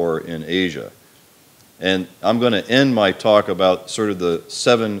Singapore in Asia. And I'm going to end my talk about sort of the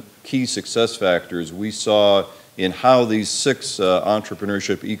 7 key success factors we saw in how these 6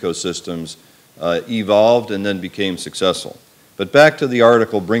 entrepreneurship ecosystems evolved and then became successful. But back to the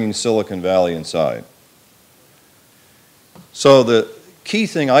article, Bringing Silicon Valley Inside. So the key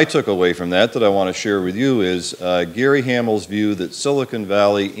thing I took away from that I want to share with you is Gary Hamel's view that Silicon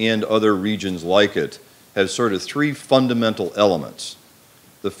Valley and other regions like it have sort of 3 fundamental elements.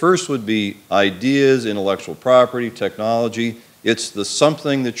 The first would be ideas, intellectual property, technology. It's the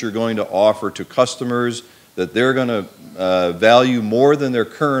something that you're going to offer to customers that they're going to value more than their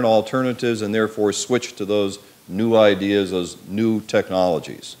current alternatives and therefore switch to those new ideas, those new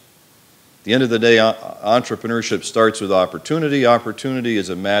technologies. At the end of the day, entrepreneurship starts with opportunity. Opportunity is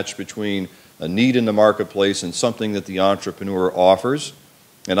a match between a need in the marketplace and something that the entrepreneur offers.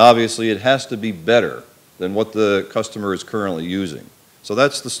 And obviously, it has to be better than what the customer is currently using. So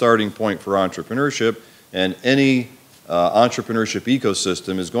that's the starting point for entrepreneurship, and any entrepreneurship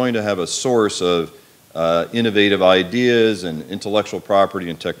ecosystem is going to have a source of innovative ideas and intellectual property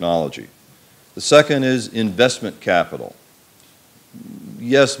and technology. The second is investment capital.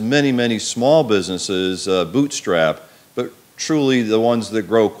 Yes, many, many small businesses bootstrap, but truly the ones that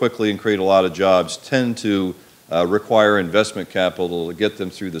grow quickly and create a lot of jobs tend to require investment capital to get them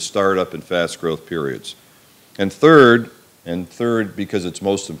through the startup and fast growth periods. And third because it's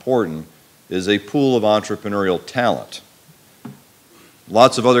most important, is a pool of entrepreneurial talent.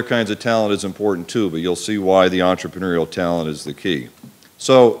 Lots of other kinds of talent is important too, but you'll see why the entrepreneurial talent is the key.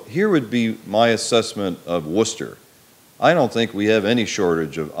 So here would be my assessment of Worcester. I don't think we have any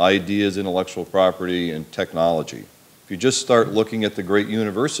shortage of ideas, intellectual property, and technology. If you just start looking at the great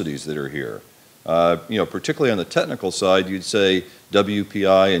universities that are here, particularly on the technical side, you'd say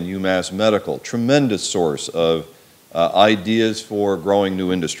WPI and UMass Medical, tremendous source of ideas for growing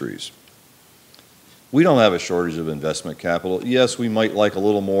new industries. We don't have a shortage of investment capital. Yes, we might like a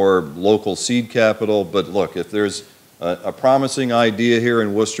little more local seed capital, but look, if there's a promising idea here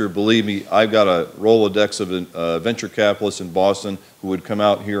in Worcester, believe me, I've got a Rolodex of venture capitalists in Boston who would come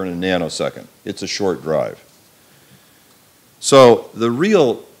out here in a nanosecond. It's a short drive. So the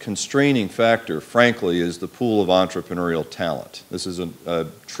real constraining factor, frankly, is the pool of entrepreneurial talent. This is an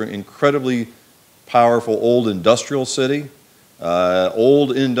incredibly powerful old industrial city.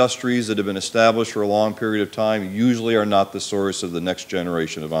 Old industries that have been established for a long period of time usually are not the source of the next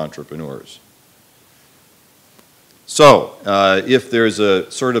generation of entrepreneurs. So, if there's a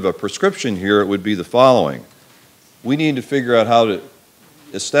sort of a prescription here, it would be the following. We need to figure out how to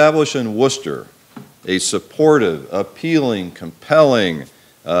establish in Worcester a supportive, appealing, compelling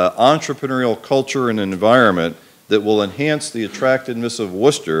entrepreneurial culture and environment that will enhance the attractiveness of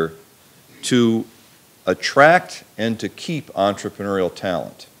Worcester to attract and to keep entrepreneurial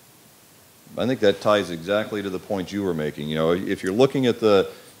talent. I think that ties exactly to the point you were making. You know, if you're looking at the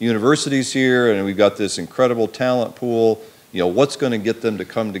universities here and we've got this incredible talent pool, what's going to get them to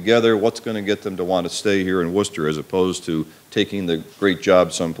come together? What's going to get them to want to stay here in Worcester as opposed to taking the great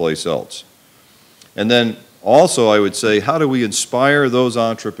job someplace else? And then also I would say, how do we inspire those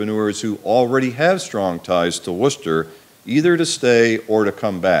entrepreneurs who already have strong ties to Worcester either to stay or to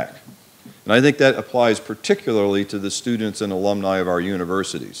come back. And I think that applies particularly to the students and alumni of our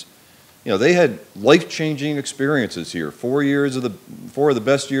universities. You know, they had life-changing experiences here, 4 of the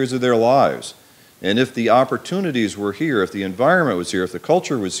best years of their lives. And if the opportunities were here, if the environment was here, if the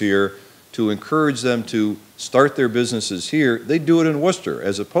culture was here to encourage them to start their businesses here, they'd do it in Worcester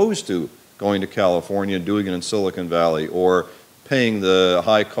as opposed to going to California and doing it in Silicon Valley or paying the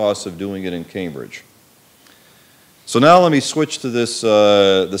high costs of doing it in Cambridge. So now let me switch to this,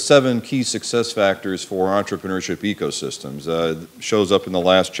 the 7 key success factors for entrepreneurship ecosystems. Shows up in the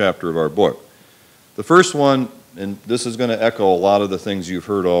last chapter of our book. The first one, and this is going to echo a lot of the things you've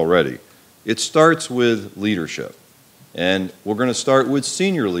heard already, it starts with leadership. And we're going to start with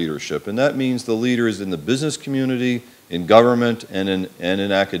senior leadership, and that means the leaders in the business community, in government, and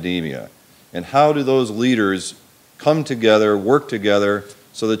in academia. And how do those leaders come together, work together,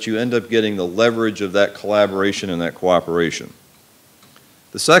 so that you end up getting the leverage of that collaboration and that cooperation?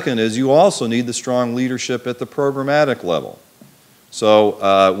 The second is you also need the strong leadership at the programmatic level.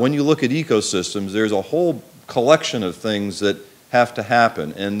 So when you look at ecosystems, there's a whole collection of things that have to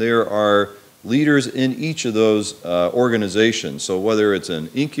happen, and there are leaders in each of those organizations. So whether it's an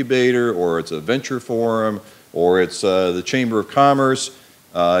incubator or it's a venture forum or it's the Chamber of Commerce,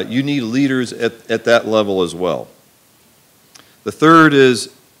 you need leaders at that level as well. The third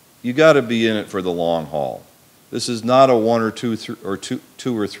is you got to be in it for the long haul. This is not a 1 or 2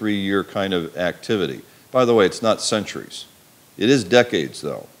 or 3 year kind of activity. By the way, it's not centuries. It is decades,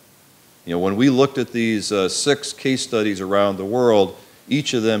 though. You know, when we looked at these 6 case studies around the world,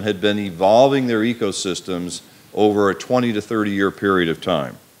 each of them had been evolving their ecosystems over a 20 to 30 year period of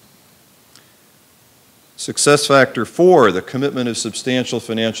time. Success factor 4, the commitment of substantial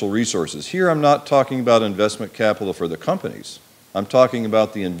financial resources. Here I'm not talking about investment capital for the companies. I'm talking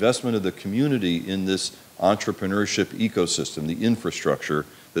about the investment of the community in this entrepreneurship ecosystem, the infrastructure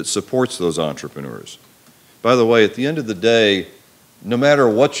that supports those entrepreneurs. By the way, at the end of the day, no matter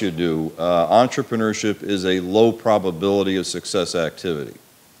what you do, entrepreneurship is a low probability of success activity.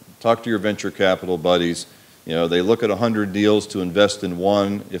 Talk to your venture capital buddies. You know, they look at 100 deals to invest in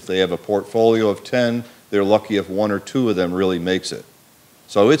one. If they have a portfolio of 10, they're lucky if 1 or 2 of them really makes it.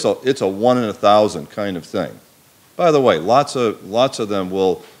 So it's a 1 in 1,000 kind of thing. By the way, lots of them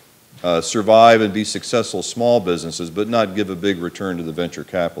will survive and be successful small businesses, but not give a big return to the venture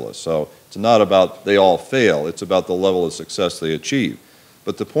capitalists. So it's not about they all fail, it's about the level of success they achieve.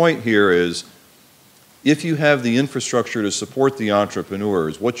 But the point here is, if you have the infrastructure to support the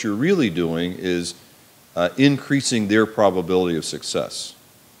entrepreneurs, what you're really doing is increasing their probability of success.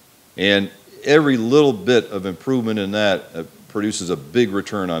 And every little bit of improvement in that produces a big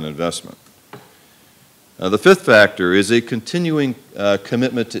return on investment. The fifth factor is a continuing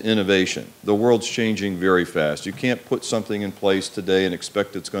commitment to innovation. The world's changing very fast. You can't put something in place today and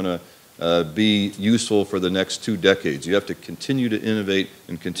expect it's going to be useful for the next 2 decades. You have to continue to innovate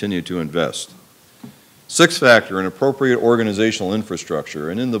and continue to invest. Sixth factor, an appropriate organizational infrastructure.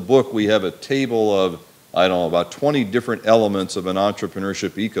 And in the book, we have a table of, I don't know, about 20 different elements of an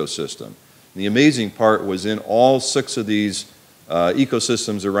entrepreneurship ecosystem. And the amazing part was in all 6 of these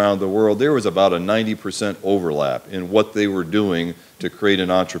ecosystems around the world, there was about a 90% overlap in what they were doing to create an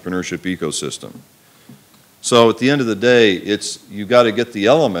entrepreneurship ecosystem. So at the end of the day, you've got to get the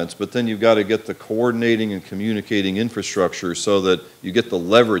elements, but then you've got to get the coordinating and communicating infrastructure so that you get the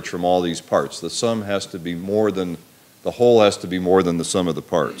leverage from all these parts. The sum has to be more than, the whole has to be more than the sum of the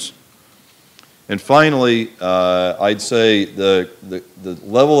parts. And finally, I'd say the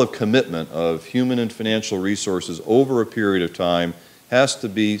level of commitment of human and financial resources over a period of time has to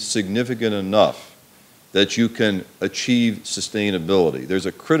be significant enough that you can achieve sustainability. There's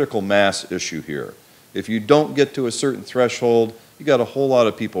a critical mass issue here. If you don't get to a certain threshold, you got a whole lot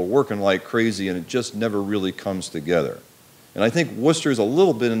of people working like crazy and it just never really comes together. And I think Worcester's a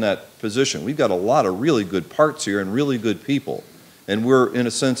little bit in that position. We've got a lot of really good parts here and really good people. And we're, in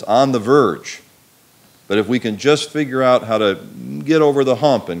a sense, on the verge. But if we can just figure out how to get over the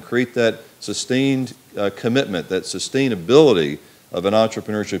hump and create that sustained commitment, that sustainability of an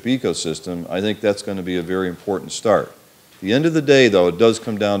entrepreneurship ecosystem, I think that's going to be a very important start. At the end of the day, though, it does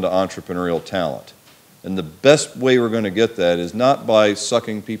come down to entrepreneurial talent. And the best way we're going to get that is not by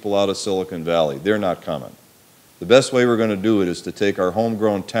sucking people out of Silicon Valley. They're not coming. The best way we're going to do it is to take our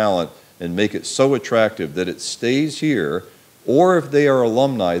homegrown talent and make it so attractive that it stays here, or if they are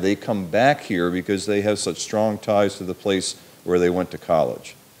alumni, they come back here because they have such strong ties to the place where they went to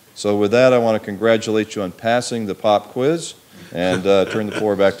college. So with that, I want to congratulate you on passing the pop quiz and turn the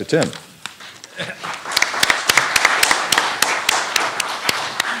floor back to Tim.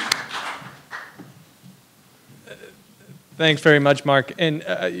 Thanks very much, Mark. And,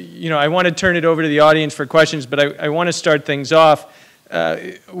 you know, I want to turn it over to the audience for questions, but I want to start things off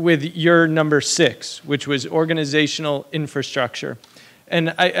with your number 6, which was organizational infrastructure.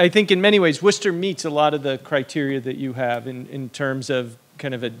 And I think in many ways, Worcester meets a lot of the criteria that you have in terms of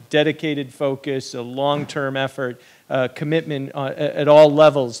kind of a dedicated focus, a long-term effort, commitment at all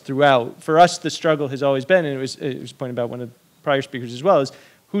levels throughout. For us, the struggle has always been, and it was pointed out one of the prior speakers as well, is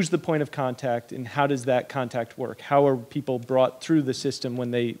who's the point of contact and how does that contact work? How are people brought through the system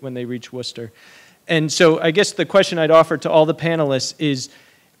when they reach Worcester? And so I guess the question I'd offer to all the panelists is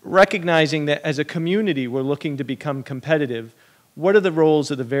recognizing that as a community we're looking to become competitive, what are the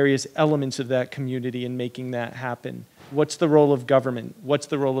roles of the various elements of that community in making that happen? What's the role of government? What's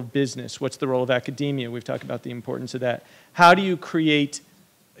the role of business? What's the role of academia? We've talked about the importance of that. How do you create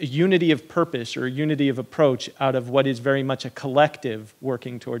a unity of purpose or a unity of approach out of what is very much a collective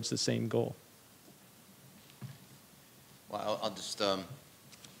working towards the same goal? Well, I'll just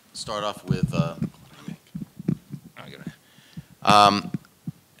start off with,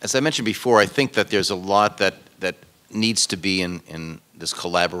 as I mentioned before, I think that there's a lot that needs to be in this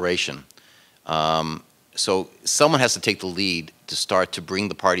collaboration. So someone has to take the lead to start to bring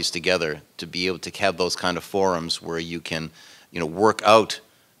the parties together to be able to have those kind of forums where you can, you know, work out,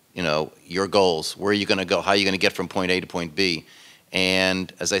 you know, your goals, where are you going to go, how are you going to get from point A to point B.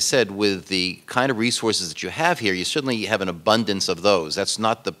 And as I said, with the kind of resources that you have here, you certainly have an abundance of those. That's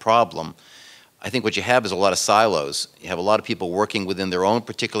not the problem. I think what you have is a lot of silos. You have a lot of people working within their own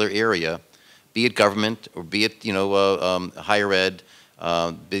particular area, be it government or be it, you know, higher ed,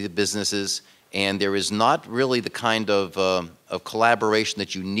 businesses, and there is not really the kind of collaboration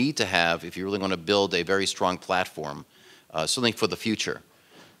that you need to have if you really want to build a very strong platform, certainly for the future.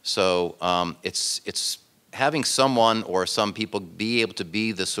 So it's having someone or some people be able to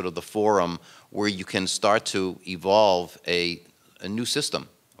be the sort of the forum where you can start to evolve a new system,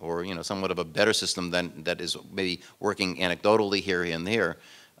 or, you know, somewhat of a better system than that is maybe working anecdotally here and there.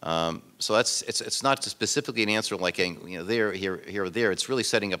 So it's not specifically an answer like, you know, there, here, or there. It's really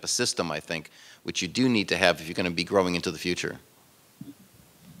setting up a system, I think, which you do need to have if you're going to be growing into the future.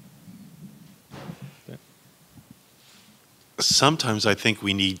 Sometimes I think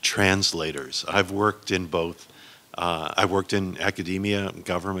we need translators. I've worked in both. I've worked in academia,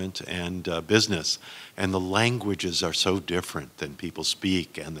 government, and business, and the languages are so different than people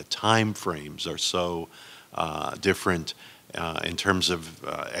speak, and the time frames are so different in terms of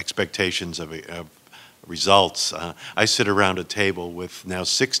expectations of results. I sit around a table with now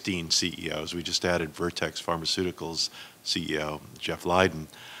 16 CEOs. We just added Vertex Pharmaceuticals CEO, Jeff Leiden,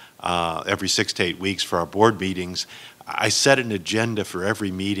 every 6 to 8 weeks for our board meetings. I set an agenda for every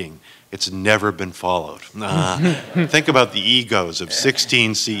meeting. It's never been followed. Think about the egos of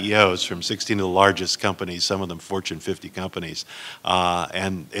 16 CEOs from 16 of the largest companies, some of them Fortune 50 companies,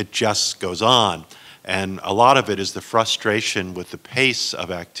 and it just goes on. And a lot of it is the frustration with the pace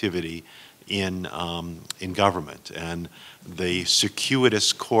of activity in government and the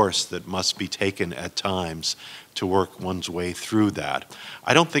circuitous course that must be taken at times to work one's way through that.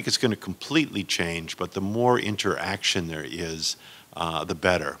 I don't think it's going to completely change, but the more interaction there is, the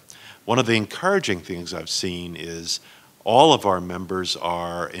better. One of the encouraging things I've seen is all of our members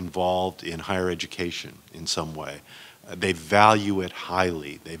are involved in higher education in some way. They value it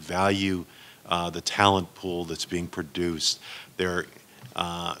highly. They value the talent pool that's being produced. They're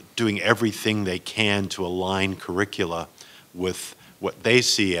doing everything they can to align curricula with what they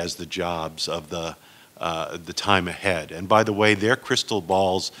see as the jobs of the time ahead. And by the way, their crystal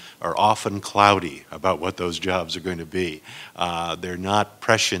balls are often cloudy about what those jobs are going to be. They're not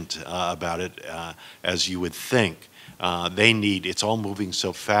prescient about it as you would think. It's all moving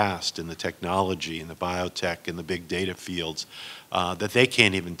so fast in the technology, in the biotech, in the big data fields, that they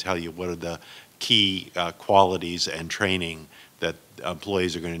can't even tell you what are the key qualities and training that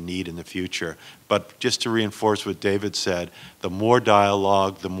employees are going to need in the future. But just to reinforce what David said, the more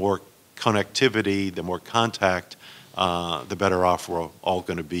dialogue, the more connectivity, the more contact, the better off we're all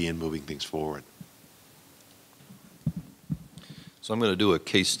going to be in moving things forward. So I'm going to do a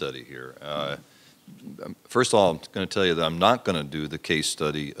case study here. First of all, I'm going to tell you that I'm not going to do the case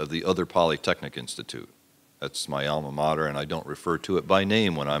study of the other Polytechnic Institute. That's my alma mater, and I don't refer to it by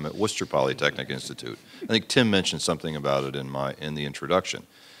name when I'm at Worcester Polytechnic Institute. I think Tim mentioned something about it in the introduction.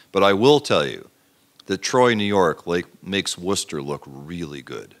 But I will tell you that Troy, New York makes Worcester look really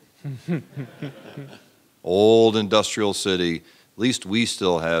good. Old industrial city, at least we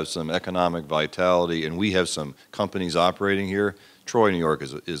still have some economic vitality, and we have some companies operating here. Troy, New York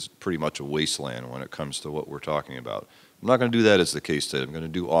is pretty much a wasteland when it comes to what we're talking about. I'm not going to do that as the case study. I'm going to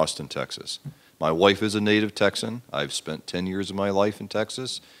do Austin, Texas. My wife is a native Texan. I've spent 10 years of my life in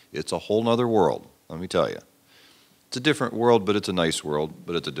Texas. It's a whole nother world, let me tell you. It's a different world, but it's a nice world,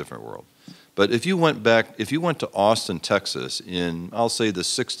 but it's a different world. But if you went to Austin, Texas in, I'll say the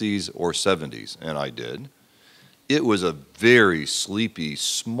 60s or 70s, and I did, it was a very sleepy,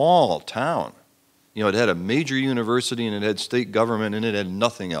 small town. You know, it had a major university and it had state government and it had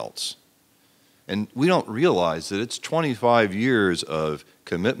nothing else. And we don't realize that it's 25 years of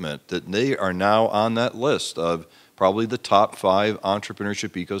commitment that they are now on that list of probably the top 5 entrepreneurship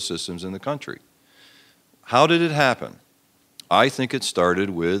ecosystems in the country. How did it happen? I think it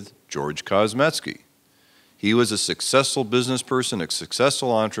started with George Kosmetsky. He was a successful business person, a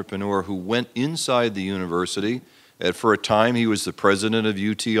successful entrepreneur who went inside the university. And for a time, he was the president of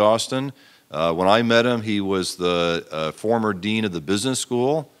UT Austin. When I met him, he was the former dean of the business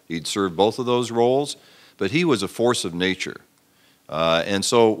school. He'd served both of those roles, but he was a force of nature. And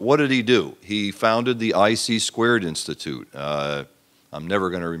so what did he do? He founded the IC Squared Institute. I'm never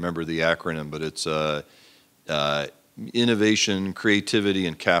going to remember the acronym, but it's Innovation, Creativity,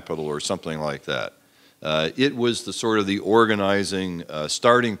 and Capital, or something like that. It was the sort of the organizing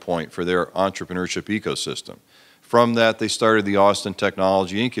starting point for their entrepreneurship ecosystem. From that, they started the Austin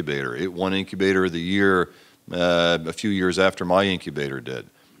Technology Incubator. It won Incubator of the Year a few years after my incubator did.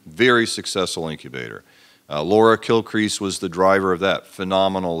 Very successful incubator. Laura Kilcrease was the driver of that,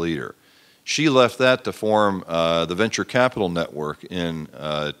 phenomenal leader. She left that to form the Venture Capital Network in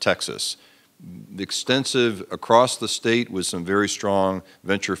Texas. Extensive across the state with some very strong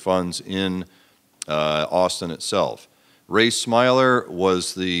venture funds in Austin itself. Ray Smiler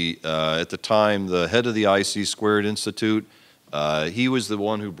was at the time, the head of the IC Squared Institute. He was the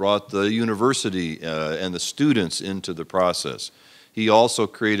one who brought the university and the students into the process. He also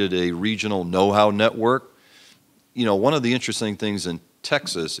created a regional know-how network. You know, one of the interesting things in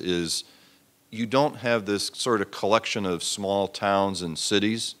Texas is you don't have this sort of collection of small towns and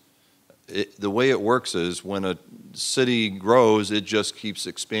cities. The way it works is when a city grows, it just keeps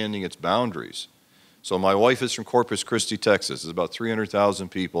expanding its boundaries. So my wife is from Corpus Christi, Texas. There's about 300,000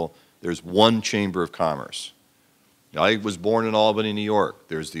 people. There's one chamber of commerce. I was born in Albany, New York.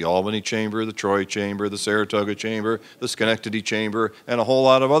 There's the Albany Chamber, the Troy Chamber, the Saratoga Chamber, the Schenectady Chamber, and a whole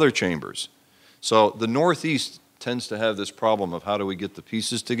lot of other chambers. So the Northeast tends to have this problem of how do we get the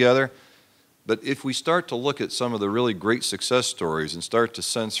pieces together. But if we start to look at some of the really great success stories and start to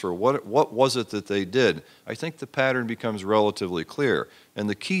sense for what was it that they did, I think the pattern becomes relatively clear. And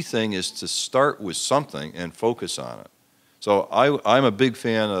the key thing is to start with something and focus on it. So I'm a big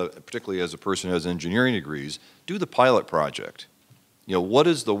fan of, particularly as a person who has engineering degrees, do the pilot project. You know, what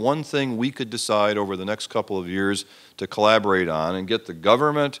is the one thing we could decide over the next couple of years to collaborate on and get the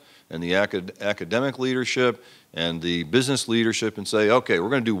government and the academic leadership and the business leadership and say, okay, we're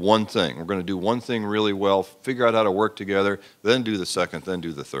going to do one thing. We're going to do one thing really well, figure out how to work together, then do the second, then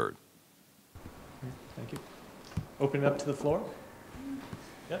do the third. Thank you. Open it up to the floor.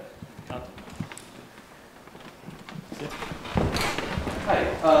 Yeah.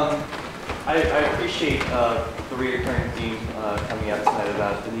 Hi. I appreciate the recurring theme coming out tonight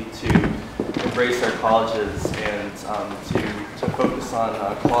about the need to embrace our colleges and to focus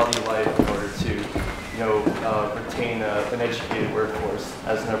on quality of life in order to retain an educated workforce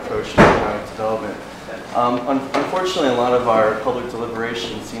as an approach to economic development. Unfortunately, a lot of our public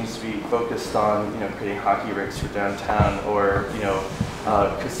deliberation seems to be focused on creating hockey rinks for downtown or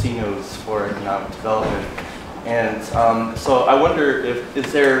casinos for economic development. And so I wonder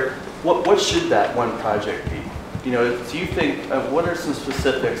what should that one project be? Do you think, what are some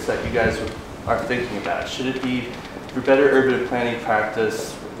specifics that you guys are thinking about? Should it be through better urban planning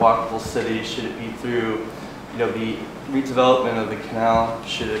practice, walkable cities? Should it be through, the redevelopment of the canal?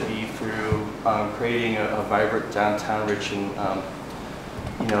 Should it be through creating a vibrant downtown rich in,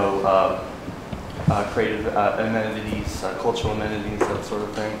 creative amenities, cultural amenities, that sort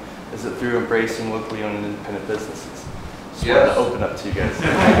of thing? Is it through embracing locally owned and independent businesses? Just wanted to open up to you guys.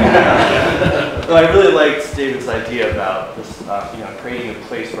 But I really liked David's idea about this, creating a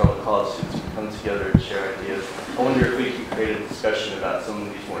place where all the college students can come together and share ideas. I wonder if we could create a discussion about some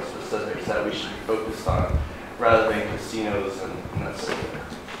of these more specifics that we should be focused on, rather than casinos and that sort of thing.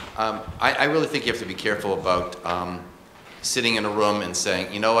 I really think you have to be careful about sitting in a room and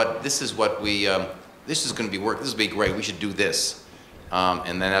saying, you know what, this is what we, this is going to be work. This will be great. We should do this,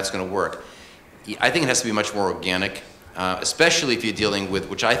 and then that's going to work. I think it has to be much more organic. Especially if you're dealing with,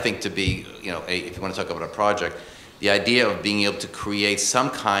 which I think to be, if you want to talk about a project, the idea of being able to create some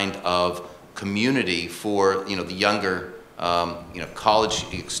kind of community for, the younger, college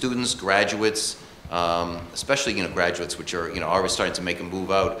students, graduates, especially, graduates which are, already starting to make a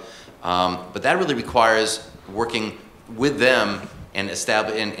move out. But that really requires working with them and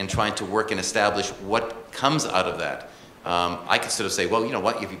trying to work and establish what comes out of that. I could sort of say, well, you know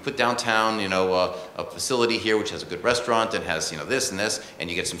what, if you put downtown, a facility here which has a good restaurant and has, this and this, and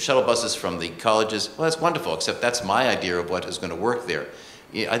you get some shuttle buses from the colleges, well, that's wonderful, except that's my idea of what is going to work there.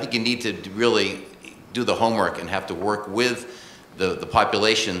 I think you need to really do the homework and have to work with the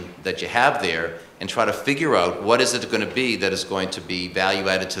population that you have there and try to figure out what is it going to be that is going to be value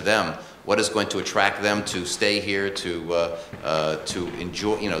added to them. What is going to attract them to stay here, to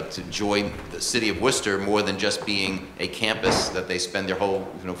enjoy, to enjoy the city of Worcester more than just being a campus that they spend their whole,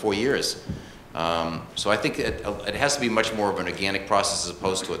 4 years. So I think it has to be much more of an organic process as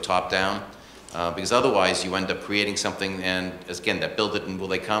opposed to a top-down, because otherwise you end up creating something, and again, that build it and will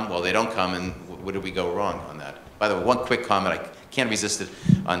they come? Well, they don't come, and where did we go wrong on that? By the way, one quick comment, I can't resist it,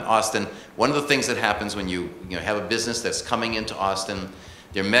 on Austin. One of the things that happens when you have a business that's coming into Austin,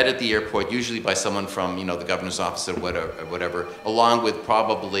 they're met at the airport, usually by someone from, the governor's office or whatever, along with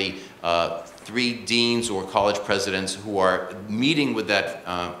probably 3 deans or college presidents who are meeting with that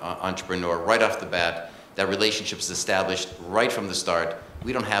entrepreneur right off the bat. That relationship is established right from the start.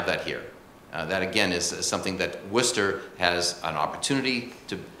 We don't have that here. That, again, is something that Worcester has an opportunity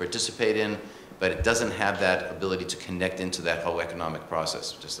to participate in, but it doesn't have that ability to connect into that whole economic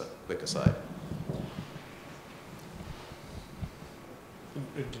process. Just a quick aside.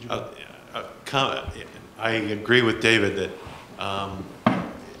 I agree with David that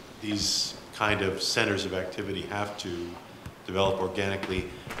these kind of centers of activity have to develop organically,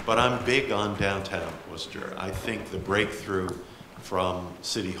 but I'm big on downtown Worcester. I think the breakthrough from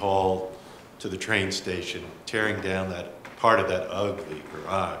City Hall to the train station, tearing down that part of that ugly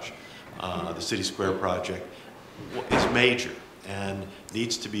garage, the City Square project, is major and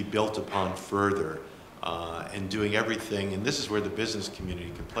needs to be built upon further. And doing everything, and this is where the business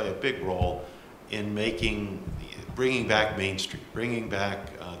community can play a big role in bringing back Main Street, bringing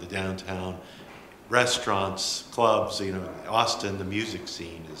back the downtown, restaurants, clubs. Austin, the music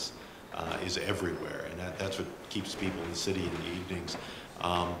scene is everywhere, and that's what keeps people in the city in the evenings.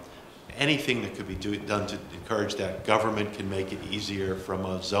 Anything that could be done to encourage that. Government can make it easier from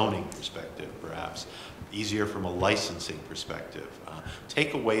a zoning perspective, perhaps, easier from a licensing perspective.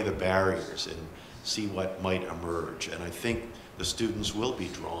 Take away the barriers and see what might emerge, and I think the students will be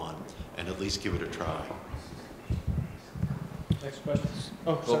drawn and at least give it a try. Next question.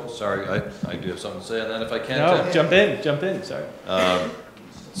 Oh, sorry, I do have something to say on that if I can. No, jump in, sorry.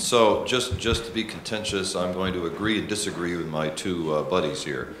 So just to be contentious, I'm going to agree and disagree with my 2 buddies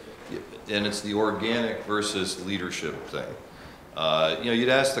here. And it's the organic versus leadership thing. You'd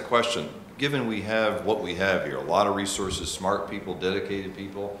ask the question, given we have what we have here, a lot of resources, smart people, dedicated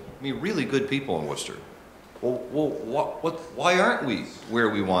people, really good people in Worcester. Well, why aren't we where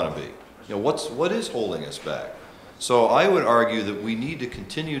we want to be? What is holding us back? So I would argue that we need to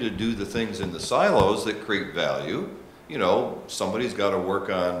continue to do the things in the silos that create value. Somebody's got to work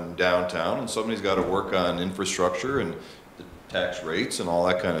on downtown, and somebody's got to work on infrastructure and the tax rates and all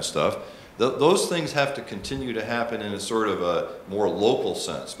that kind of stuff. Those things have to continue to happen in a sort of a more local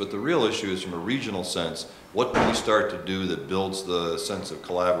sense. But the real issue is from a regional sense, what can we start to do that builds the sense of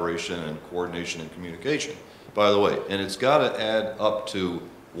collaboration and coordination and communication? By the way, and it's got to add up to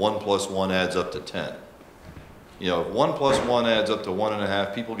 1 + 1 adds up to 10. If 1 + 1 adds up to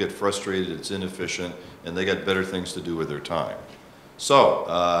 1.5, people get frustrated, it's inefficient, and they got better things to do with their time. So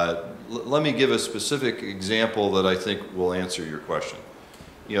let me give a specific example that I think will answer your question.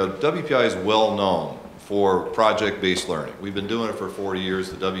 WPI is well known for project-based learning. We've been doing it for 40 years,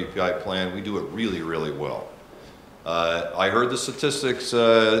 the WPI plan. We do it really, really well. I heard the statistics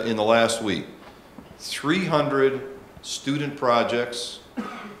in the last week. 300 student projects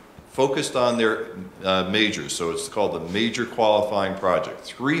focused on their majors, so it's called the major qualifying project.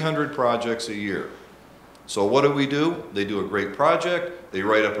 300 projects a year. So what do? They do a great project, they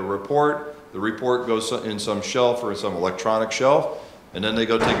write up a report, the report goes in some shelf or some electronic shelf, and then they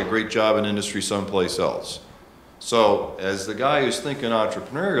go take a great job in industry someplace else. So as the guy who's thinking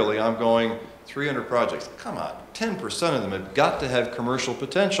entrepreneurially, I'm going, 300 projects, come on, 10% of them have got to have commercial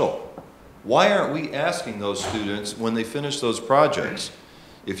potential. Why aren't we asking those students when they finish those projects,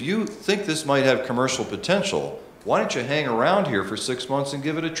 if you think this might have commercial potential, why don't you hang around here for 6 months and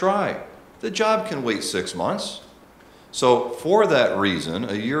give it a try? The job can wait 6 months. So for that reason,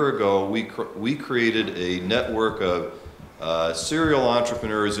 a year ago, we created a network of serial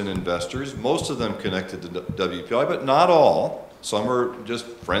entrepreneurs and investors, most of them connected to WPI, but not all. Some are just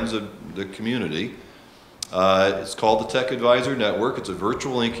friends of the community. It's called the Tech Advisor Network. It's a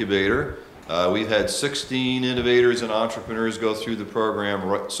virtual incubator. We've had 16 innovators and entrepreneurs go through the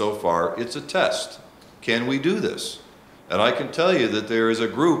program so far. It's a test. Can we do this? And I can tell you that there is a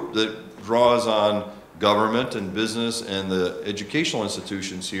group that draws on government and business and the educational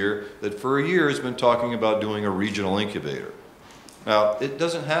institutions here that for a year has been talking about doing a regional incubator. Now, it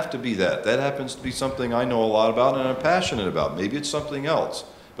doesn't have to be that. That happens to be something I know a lot about and I'm passionate about. Maybe it's something else.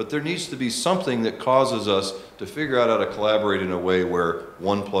 But there needs to be something that causes us to figure out how to collaborate in a way where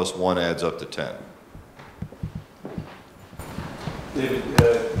 1 + 1 adds up to 10. David,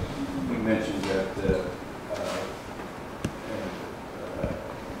 you mentioned that,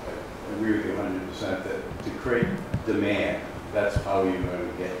 I agree with you 100%, that to create demand, that's how you're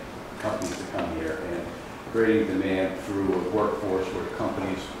going to get companies to come here. And creating demand through a workforce where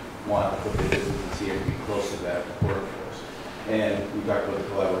companies want to put their businesses here to be close to that workforce. And we talked about the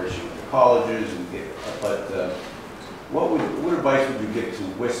collaboration with the colleges, but what advice would you give to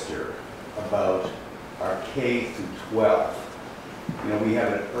Worcester about our K through 12? You know, we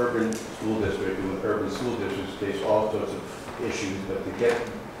have an urban school district, and with urban school districts face all sorts of issues, but to get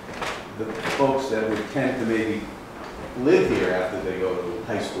the folks that would tend to maybe live here after they go to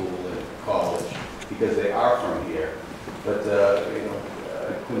high school and college, because they are from here. But, you know,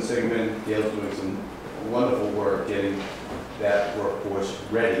 Quinn Sigmund, Gail's doing some wonderful work getting that workforce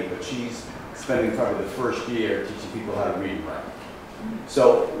ready, but she's spending probably the first year teaching people how to read and write.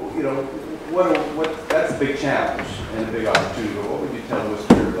 So, you know, that's a big challenge and a big opportunity, but what would you tell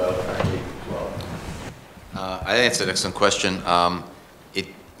Worcester about our K-12? I think that's an excellent question.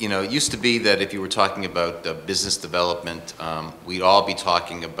 It used to be that if you were talking about business development, we'd all be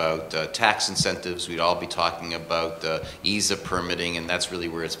talking about tax incentives, we'd all be talking about ease of permitting, and that's really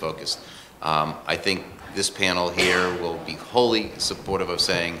where it's focused. I think this panel here will be wholly supportive of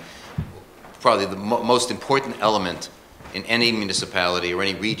saying probably the most important element in any municipality or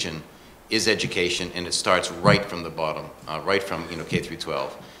any region is education, and it starts right from the bottom, right from K through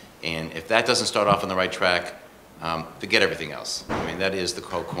 12. And if that doesn't start off on the right track, forget everything else. I mean, that is the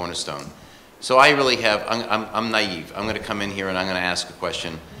cornerstone. So I really have, I'm naive. I'm going to come in here and I'm going to ask a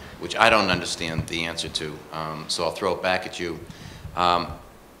question which I don't understand the answer to, so I'll throw it back at you.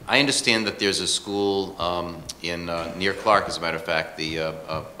 I understand that there's a school near Clark, as a matter of fact, the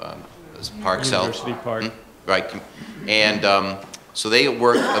Park Cell. University Park. Right, and so they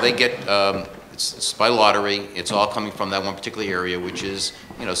get, it's by lottery, it's all coming from that one particular area, which is,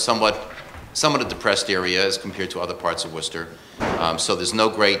 somewhat a depressed area as compared to other parts of Worcester. So there's no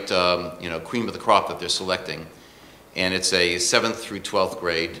great, cream of the crop that they're selecting. And it's a 7th through 12th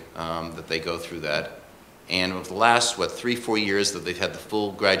grade that they go through that. And over the last, 3-4 years that they've had the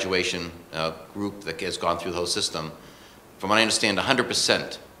full graduation group that has gone through the whole system, from what I understand,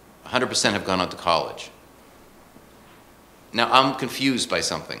 100% have gone on to college. Now, I'm confused by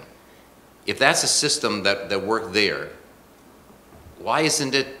something. If that's a system that worked there, why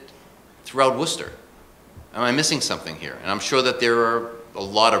isn't it throughout Worcester? Am I missing something here? And I'm sure that there are a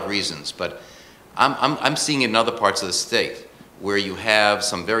lot of reasons, but I'm seeing in other parts of the state where you have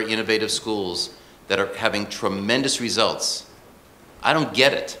some very innovative schools that are having tremendous results. I don't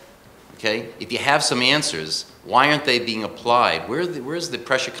get it, okay? If you have some answers, why aren't they being applied? Where's the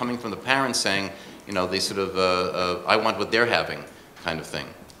pressure coming from the parents saying, they sort of, I want what they're having kind of thing.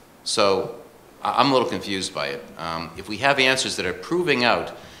 So I'm a little confused by it. If we have answers that are proving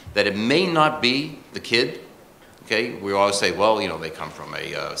out that it may not be the kid, okay, we always say, well, they come from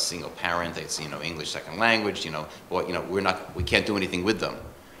a single parent, it's, English second language, we can't do anything with them.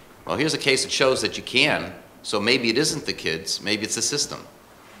 Well, here's a case that shows that you can, so maybe it isn't the kids, maybe it's the system.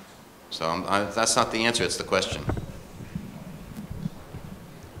 So that's not the answer, it's the question.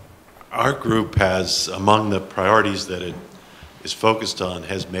 Our group has, among the priorities that it is focused on,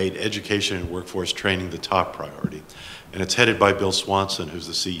 has made education and workforce training the top priority. And it's headed by Bill Swanson, who's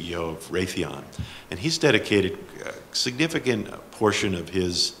the CEO of Raytheon. And he's dedicated a significant portion of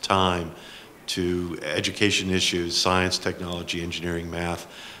his time to education issues, science, technology, engineering, math.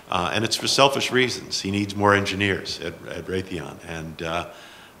 And it's for selfish reasons. He needs more engineers at Raytheon. And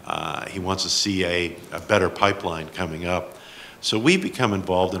he wants to see a better pipeline coming up. So we become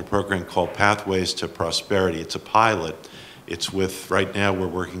involved in a program called Pathways to Prosperity. It's a pilot. It's with, right now we're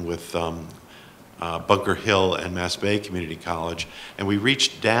working with Bunker Hill and Mass Bay Community College, and we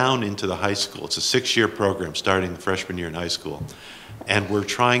reached down into the high school. It's a 6-year program starting the freshman year in high school. And we're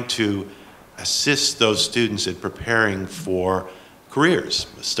trying to assist those students in preparing for careers,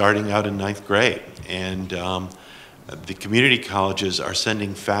 starting out in 9th grade. And the community colleges are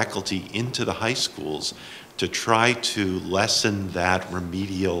sending faculty into the high schools to try to lessen that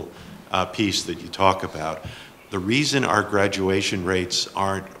remedial piece that you talk about. The reason our graduation rates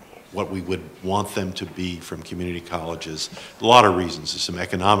aren't what we would want them to be from community colleges. A lot of reasons. There's some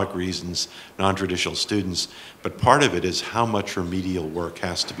economic reasons, non-traditional students, but part of it is how much remedial work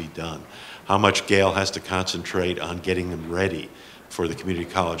has to be done, how much Gale has to concentrate on getting them ready for the community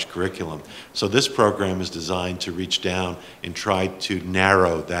college curriculum. So this program is designed to reach down and try to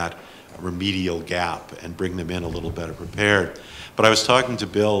narrow that remedial gap and bring them in a little better prepared. But I was talking to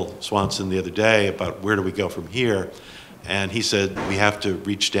Bill Swanson the other day about where do we go from here, and he said we have to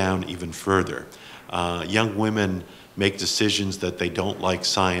reach down even further. Young women make decisions that they don't like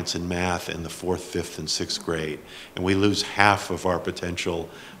science and math in the 4th, 5th, and 6th grade, and we lose half of our potential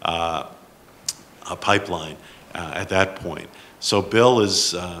pipeline at that point. So Bill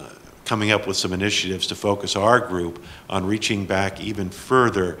is coming up with some initiatives to focus our group on reaching back even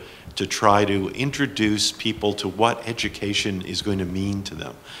further to try to introduce people to what education is going to mean to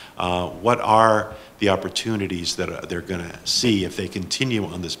them. What are the opportunities that they're going to see if they continue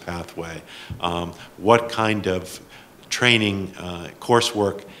on this pathway? What kind of training,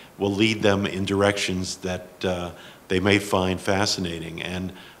 coursework will lead them in directions that they may find fascinating?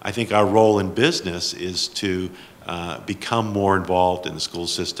 And I think our role in business is to become more involved in the school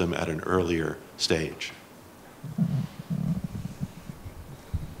system at an earlier stage.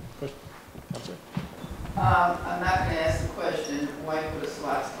 I'm not going to ask the question, why put a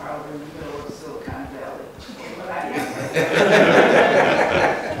slots parlor in the middle of Silicon Valley? But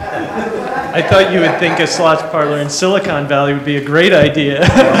I thought you would think a slots parlor in Silicon Valley would be a great idea.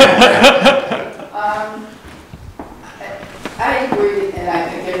 I agree, and I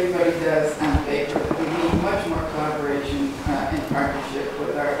think everybody does on paper, that we need much more collaboration and partnership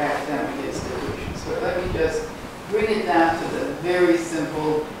with our academic institutions. But let me just bring it down to the very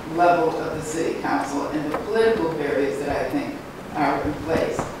simple level of the City Council and the political barriers that I think are in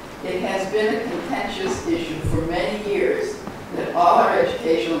place. It has been a contentious issue for many years that all our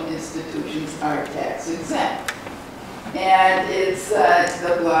educational institutions are tax exempt. And it's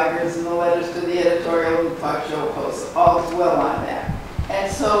the bloggers and the letters to the editorial and talk show hosts all dwell on that.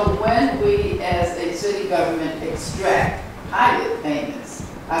 And so when we, as a city government, extract pilot payments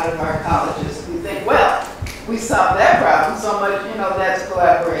out of our colleges, we think, well, we solved that problem so much, you know, that's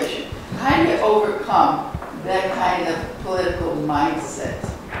collaboration. How do you overcome that kind of political mindset?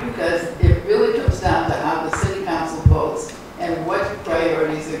 Because it really comes down to how the city council votes and what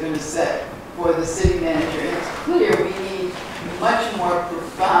priorities they're going to set for the city manager. And it's clear we need much more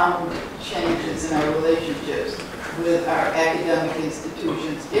profound changes in our relationships with our academic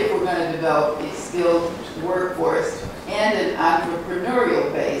institutions if we're going to develop a skilled workforce and an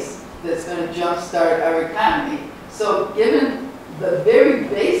entrepreneurial base that's going to jumpstart our economy. So given the very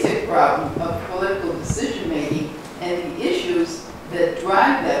basic problem of political decision-making and the issues that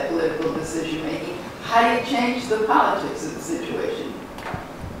drive that political decision-making, how do you change the politics of the situation?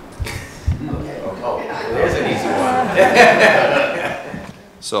 Okay. Oh, there's an easy one.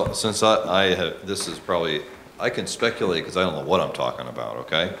 So since I have, this is probably, I can speculate because I don't know what I'm talking about,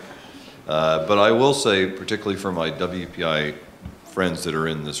 okay? But I will say, particularly for my WPI friends that are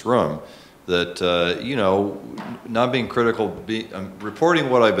in this room, that, you know, not being critical, I'm reporting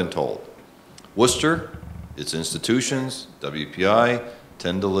what I've been told. Worcester, its institutions, WPI,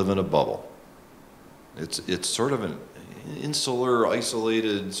 tend to live in a bubble. It's sort of an insular,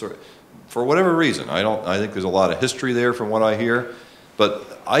 isolated, sort of, for whatever reason. I think there's a lot of history there from what I hear,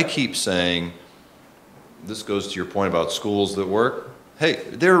 but I keep saying, this goes to your point about schools that work. Hey,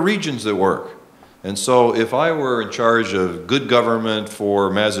 there are regions that work. And so if I were in charge of good government for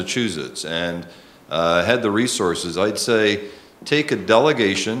Massachusetts and had the resources, I'd say take a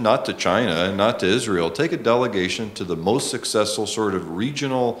delegation, not to China and not to Israel, take a delegation to the most successful sort of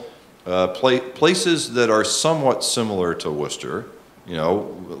regional places that are somewhat similar to Worcester. You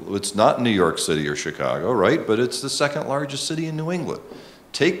know, it's not New York City or Chicago, right? But it's the second largest city in New England.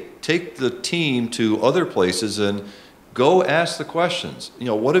 Take the team to other places and go ask the questions. You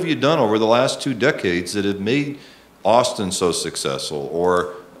know, what have you done over the last 2 decades that have made Austin so successful,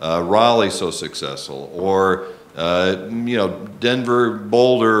 or Raleigh so successful, or you know, Denver,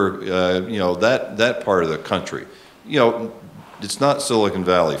 Boulder, you know, that part of the country? You know, it's not Silicon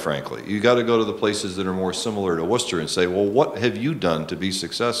Valley, frankly. You got to go to the places that are more similar to Worcester and say, well, what have you done to be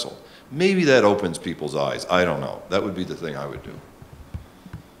successful? Maybe that opens people's eyes. I don't know. That would be the thing I would do.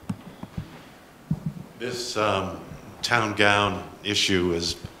 This town gown issue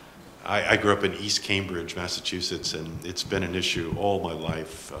is, I grew up in East Cambridge, Massachusetts, and it's been an issue all my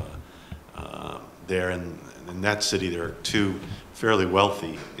life there. And in that city, there are 2 fairly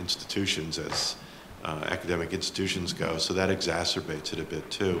wealthy institutions as academic institutions go, so that exacerbates it a bit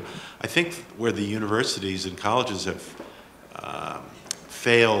too. I think where the universities and colleges have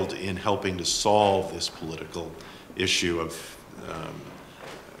failed in helping to solve this political issue of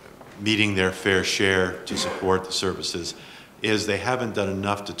meeting their fair share to support the services is they haven't done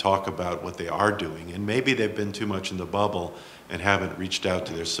enough to talk about what they are doing. And maybe they've been too much in the bubble and haven't reached out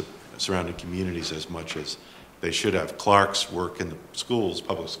to their surrounding communities as much as they should have. Clark's work in the schools,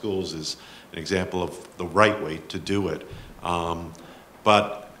 public schools, is an example of the right way to do it.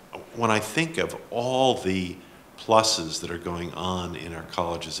 But when I think of all the pluses that are going on in our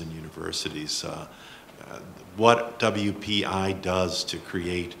colleges and universities, what WPI does to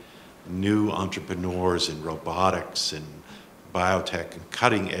create new entrepreneurs in robotics and biotech and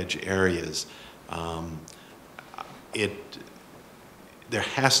cutting edge areas, there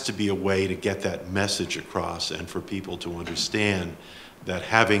has to be a way to get that message across and for people to understand that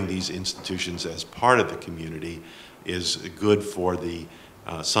having these institutions as part of the community is good for the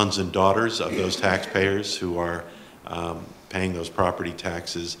sons and daughters of those taxpayers who are paying those property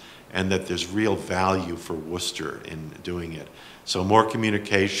taxes, and that there's real value for Worcester in doing it. So more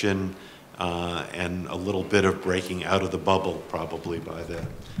communication and a little bit of breaking out of the bubble probably by the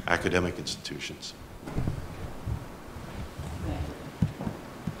academic institutions.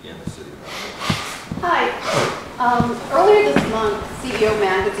 Hi. Earlier this month, CEO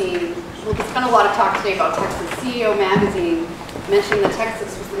Magazine, well, there's been a lot of talk today about Texas. CEO Magazine mentioned that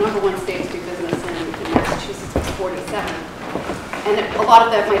Texas was the #1 state to do business in, and Massachusetts was 47th. And a lot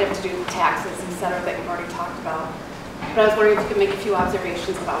of that might have to do with taxes, et cetera, that you've already talked about. But I was wondering if you could make a few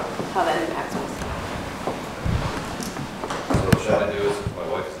observations about how that impacts us. So what should I do is my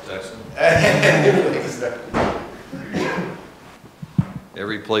wife's a Texan?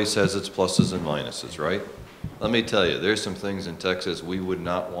 Every place has its pluses and minuses, right? Let me tell you, there's some things in Texas we would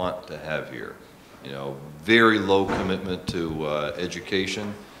not want to have here. You know, very low commitment to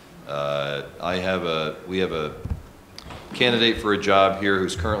education. We have a candidate for a job here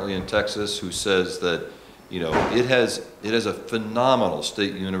who's currently in Texas who says that, you know, it has a phenomenal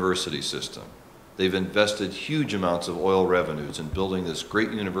state university system. They've invested huge amounts of oil revenues in building this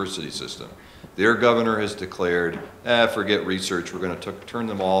great university system. Their governor has declared, forget research, we're going to turn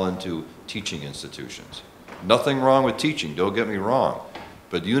them all into teaching institutions. Nothing wrong with teaching, don't get me wrong,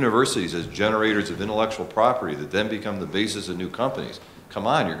 but universities as generators of intellectual property that then become the basis of new companies, come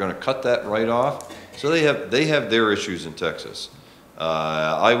on, you're going to cut that right off? So they have their issues in Texas.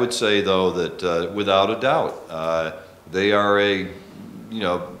 I would say, though, that without a doubt, they are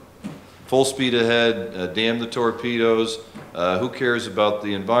full speed ahead, damn the torpedoes, who cares about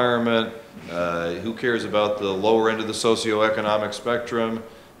the environment, who cares about the lower end of the socioeconomic spectrum,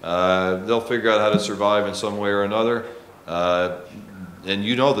 they'll figure out how to survive in some way or another. And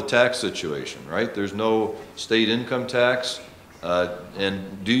you know the tax situation, right? There's no state income tax.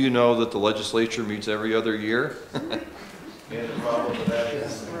 And do you know that the legislature meets every other year? And the problem with that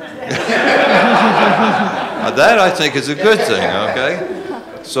is that I think is a good thing, okay?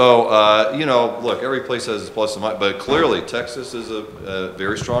 So, you know, look, every place has its plus and minus, but clearly Texas is a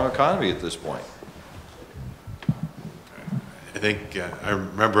very strong economy at this point. I think I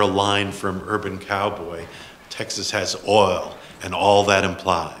remember a line from Urban Cowboy, Texas has oil and all that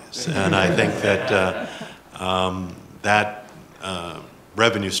implies. And I think that that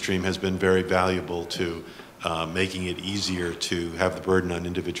revenue stream has been very valuable to making it easier to have the burden on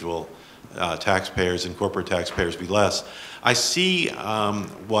individual taxpayers and corporate taxpayers be less. I see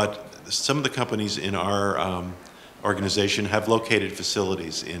what some of the companies in our organization have located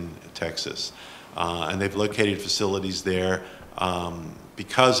facilities in Texas. And they've located facilities there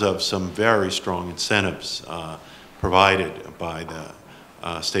because of some very strong incentives provided by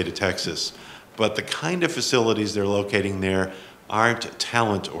the state of Texas. But the kind of facilities they're locating there aren't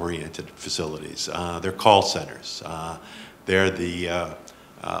talent-oriented facilities. They're call centers. They're the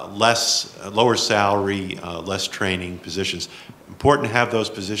lower salary, less training positions. Important to have those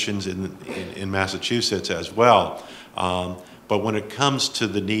positions in Massachusetts as well. But when it comes to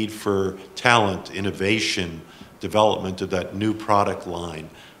the need for talent, innovation, development of that new product line,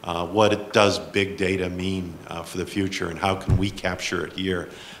 what does big data mean for the future and how can we capture it here?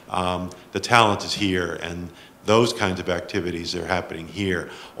 The talent is here, and those kinds of activities are happening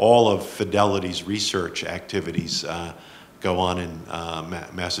here. All of Fidelity's research activities go on in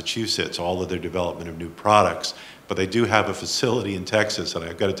Massachusetts, all of their development of new products. But they do have a facility in Texas, and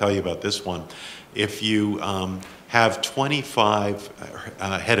I've got to tell you about this one. If you have 25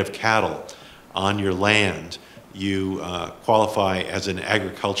 head of cattle on your land, you qualify as an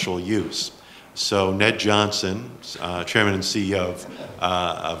agricultural use. So Ned Johnson, chairman and CEO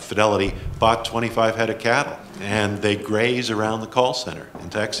of Fidelity, bought 25 head of cattle, and they graze around the call center in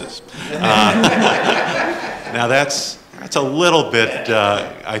Texas. Now that's It's a little bit,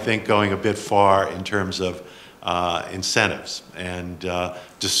 I think, going a bit far in terms of incentives and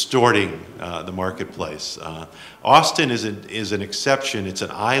distorting the marketplace. Austin is an exception. It's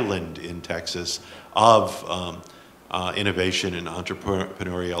an island in Texas of innovation and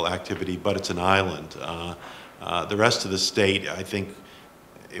entrepreneurial activity, but it's an island. The rest of the state, I think,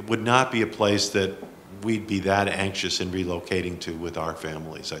 it would not be a place that we'd be that anxious in relocating to with our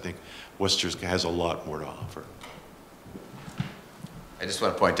families. I think Worcester has a lot more to offer. I just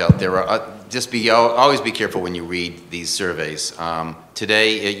want to point out there are always be careful when you read these surveys.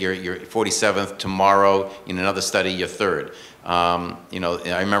 Today you're 47th. Tomorrow in another study you're third. You know,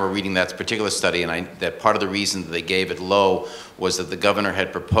 I remember reading that particular study, and that part of the reason that they gave it low was that the governor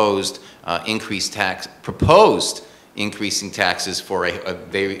had proposed increasing taxes for a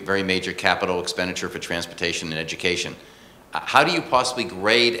very major capital expenditure for transportation and education. How do you possibly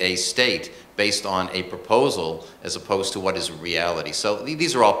grade a state based on a proposal as opposed to what is reality? So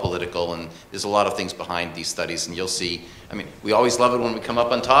these are all political, and there's a lot of things behind these studies, and you'll see, I mean, we always love it when we come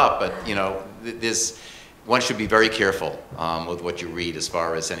up on top, but you know, one should be very careful with what you read as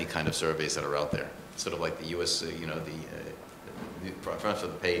far as any kind of surveys that are out there. Sort of like the US, you know, the front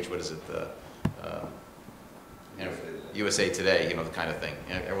of the page, what is it? You know, USA Today, you know, the kind of thing.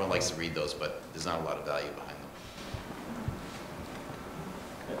 You know, everyone likes to read those, but there's not a lot of value behind them.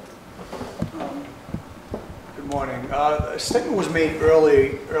 Good morning. A statement was made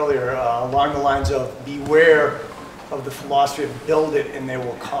earlier along the lines of beware of the philosophy of build it and they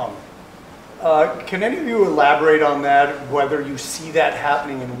will come. Can any of you elaborate on that, whether you see that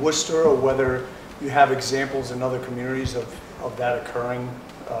happening in Worcester or whether you have examples in other communities of that occurring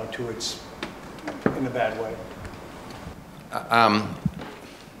in a bad way?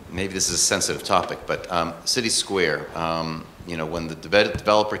 Maybe this is a sensitive topic, but City Square, you know, when the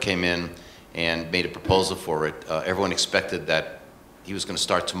developer came in and made a proposal for it, everyone expected that he was going to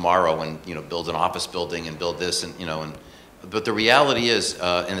start tomorrow and, you know, build an office building and build this, and, you know, but the reality is,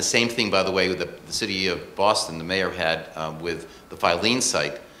 and the same thing, by the way, with the city of Boston, the mayor had with the Filene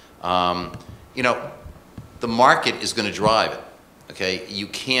site, you know, the market is going to drive it, okay? You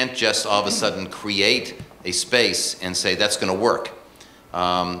can't just all of a sudden create a space and say that's going to work.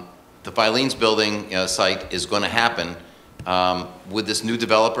 The Filene's building site is going to happen with this new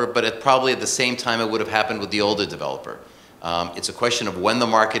developer, but probably at the same time it would have happened with the older developer. It's a question of when the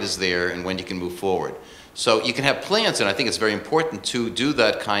market is there and when you can move forward. So you can have plans, and I think it's very important to do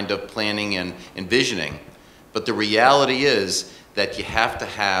that kind of planning and envisioning, but the reality is that you have to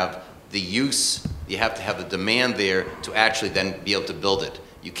have the use, you have to have the demand there to actually then be able to build it.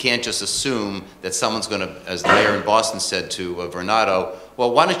 You can't just assume that someone's going to, as the mayor in Boston said to Vernado,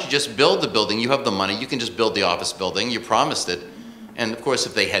 well, why don't you just build the building? You have the money. You can just build the office building. You promised it. And of course,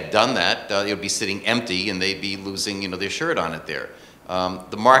 if they had done that, it would be sitting empty, and they'd be losing, you know, their shirt on it there.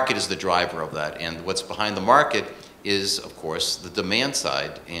 The market is the driver of that, and what's behind the market is, of course, the demand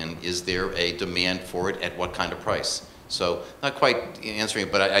side. And is there a demand for it at what kind of price? So, not quite answering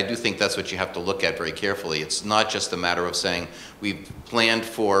it, but I do think that's what you have to look at very carefully. It's not just a matter of saying we've planned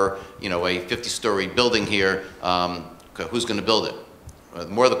for, you know, a 50-story building here. Who's going to build it?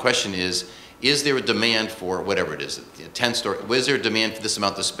 More the question is there a demand for whatever it is, a 10-story? Is there a demand for this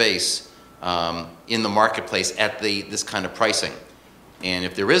amount of space in the marketplace at this kind of pricing? And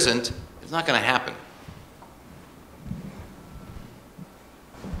if there isn't, it's not going to happen.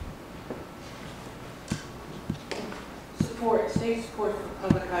 State support for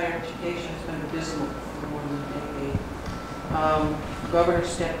public higher education has been abysmal for more than a decade. The governor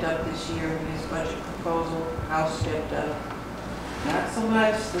stepped up this year in his budget proposal. House stepped up. Not so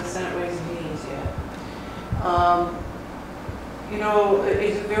much the Senate Ways and Means yet. You know,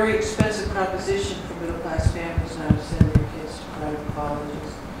 it's a very expensive proposition for middle-class families now to send their kids to private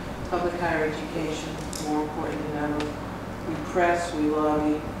colleges. Public higher education, more important than ever. We press, we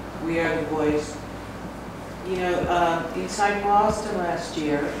lobby, we are the voice. You know, inside Boston last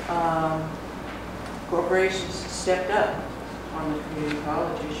year, corporations stepped up on the community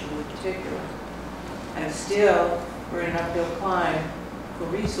college issue in particular. And still, we're in an uphill climb for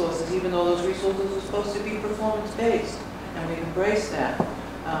resources, even though those resources are supposed to be performance-based. And we've embraced that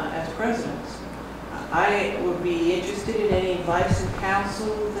as presidents. I would be interested in any advice and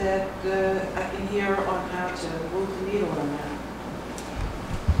counsel that I can hear on how to move the needle on that.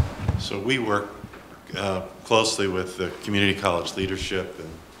 So we work closely with the community college leadership and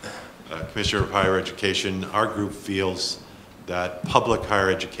Commissioner of Higher Education. Our group feels that public higher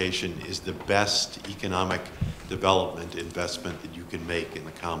education is the best economic development investment that you can make in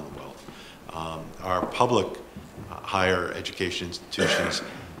the Commonwealth. Our public higher education institutions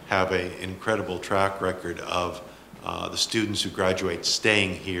have an incredible track record of the students who graduate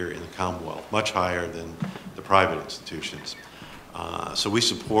staying here in the Commonwealth, much higher than the private institutions. So we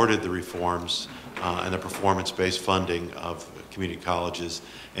supported the reforms and the performance-based funding of community colleges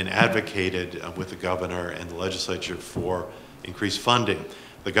and advocated with the governor and the legislature for increased funding.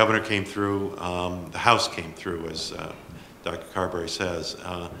 The governor came through, the House came through, as Dr. Carberry says,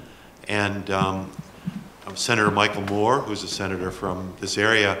 and Senator Michael Moore, who's a senator from this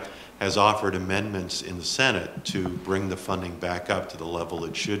area, has offered amendments in the Senate to bring the funding back up to the level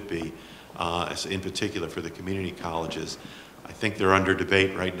it should be, in particular for the community colleges. I think they're under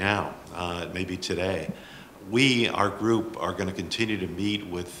debate right now, maybe today. We, our group, are going to continue to meet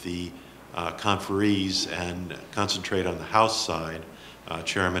with the conferees and concentrate on the House side,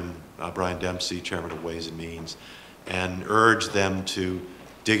 Chairman Brian Dempsey, Chairman of Ways and Means, and urge them to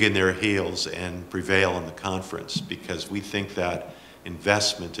dig in their heels and prevail in the conference, because we think that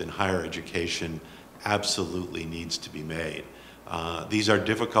investment in higher education absolutely needs to be made. These are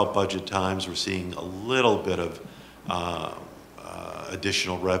difficult budget times. We're seeing a little bit of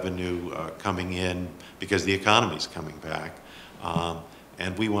additional revenue coming in because the economy's coming back.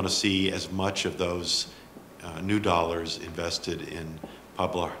 And we want to see as much of those new dollars invested in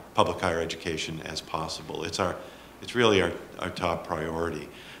public higher education as possible. It's really our top priority.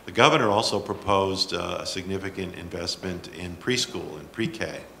 The governor also proposed a significant investment in preschool and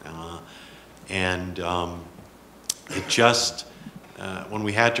pre-K. It just, when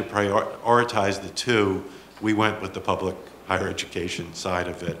we had to prioritize the two, we went with the public higher education side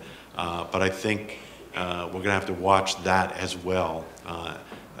of it. But I think we're going to have to watch that as well,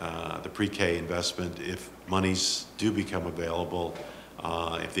 the pre-K investment, if monies do become available,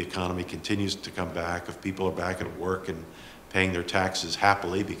 if the economy continues to come back, if people are back at work and paying their taxes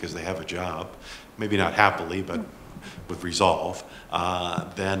happily because they have a job, maybe not happily, but with resolve,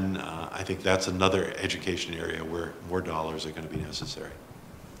 then I think that's another education area where more dollars are going to be necessary.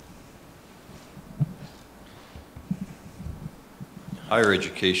 Higher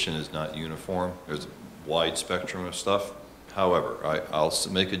education is not uniform. There's a wide spectrum of stuff. However, I'll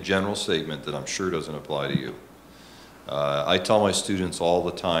make a general statement that I'm sure doesn't apply to you. I tell my students all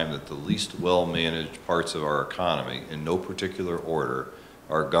the time that the least well-managed parts of our economy, in no particular order,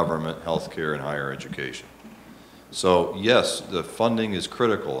 are government, healthcare, and higher education. So yes, the funding is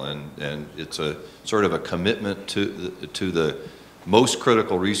critical, and it's a sort of a commitment to the most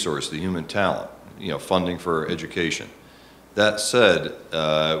critical resource, the human talent, funding for education. That said,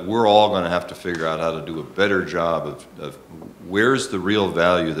 we're all going to have to figure out how to do a better job of where's the real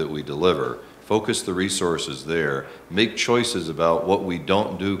value that we deliver, focus the resources there, make choices about what we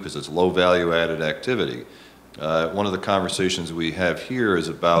don't do because it's low value added activity. One of the conversations we have here is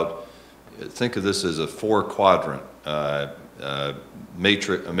about, think of this as a 4-quadrant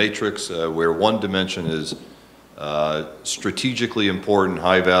matrix where one dimension is strategically important,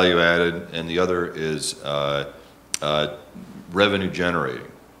 high value added, and the other is revenue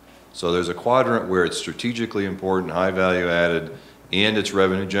generating. So there's a quadrant where it's strategically important, high value added, and it's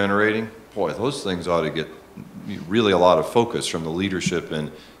revenue generating. Boy, those things ought to get really a lot of focus from the leadership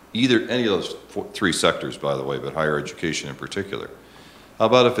in any of those 3 sectors, by the way, but higher education in particular. How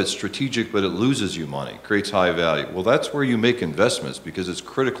about if it's strategic but it loses you money, creates high value? Well, that's where you make investments because it's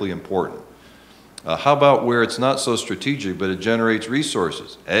critically important. How about where it's not so strategic but it generates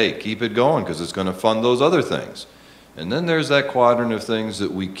resources? Hey, keep it going because it's going to fund those other things. And then there's that quadrant of things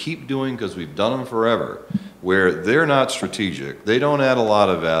that we keep doing because we've done them forever, where they're not strategic, they don't add a lot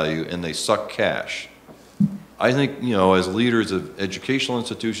of value, and they suck cash. I think, as leaders of educational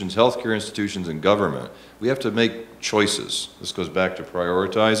institutions, healthcare institutions, and government, we have to make choices. This goes back to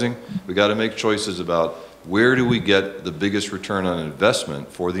prioritizing. We got to make choices about where do we get the biggest return on investment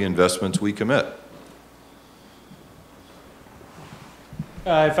for the investments we commit.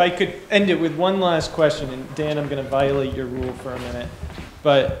 If I could end it with one last question, and Dan, I'm going to violate your rule for a minute,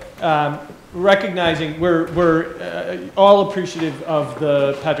 but recognizing we're all appreciative of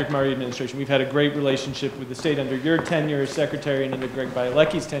the Patrick Murray administration. We've had a great relationship with the state under your tenure as secretary and under Greg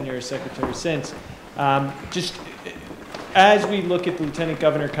Bielecki's tenure as secretary since. Just as we look at the lieutenant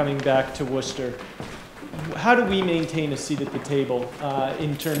governor coming back to Worcester, how do we maintain a seat at the table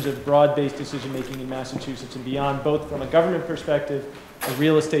in terms of broad-based decision-making in Massachusetts and beyond, both from a government perspective, a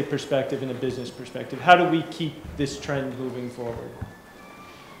real estate perspective, and a business perspective? How do we keep this trend moving forward?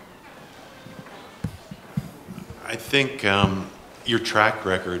 I think your track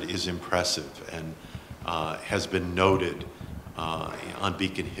record is impressive and has been noted on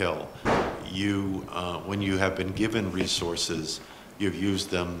Beacon Hill. When you have been given resources, you've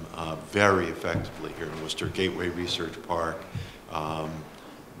used them very effectively here in Worcester. Gateway Research Park,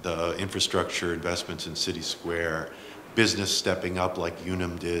 the infrastructure investments in City Square, business stepping up like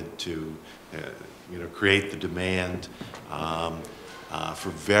Unum did to create the demand for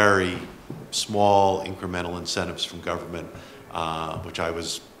very small incremental incentives from government, which I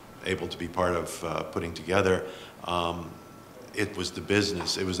was able to be part of putting together. It was the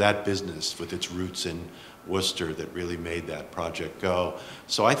business, it was that business with its roots in Worcester that really made that project go.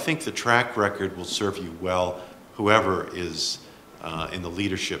 So I think the track record will serve you well, whoever is in the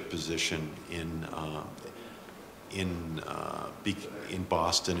leadership position in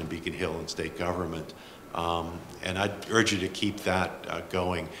Boston and Beacon Hill and state government. And I'd urge you to keep that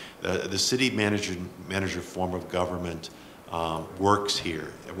going. The city manager form of government works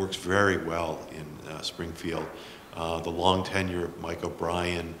here. It works very well in Springfield. The long tenure of Mike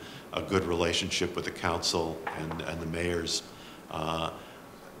O'Brien, a good relationship with the council and the mayors.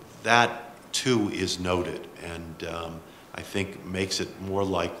 That too is noted, and I think makes it more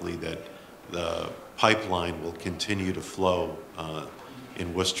likely that the pipeline will continue to flow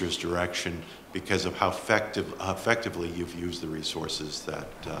in Worcester's direction because of how effectively you've used the resources that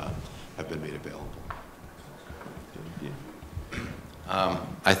have been made available.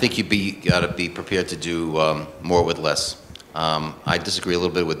 I think you got to be prepared to do more with less. I disagree a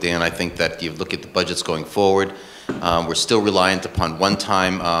little bit with Dan. I think that you look at the budgets going forward, we're still reliant upon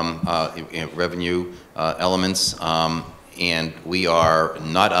one-time revenue elements, and we are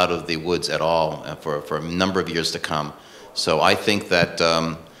not out of the woods at all for a number of years to come. So I think that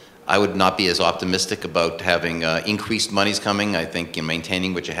I would not be as optimistic about having increased monies coming. I think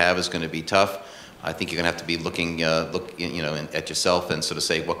maintaining what you have is going to be tough. I think you're going to have to be looking at yourself and sort of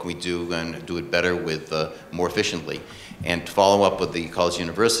say, what can we do and do it better with more efficiently? And to follow up with the college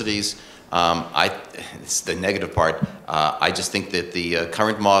universities, it's the negative part. I just think that the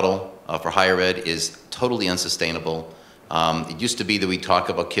current model for higher ed is totally unsustainable. It used to be that we talk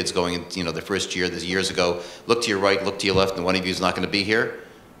about kids going, the first year, this years ago, look to your right, look to your left, and one of you is not going to be here.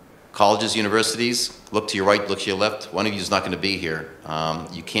 Colleges, universities, look to your right, look to your left, one of you is not going to be here.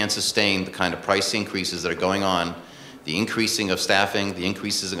 You can't sustain the kind of price increases that are going on, the increasing of staffing, the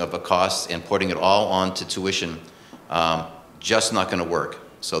increases of the costs, and putting it all onto tuition, just not going to work.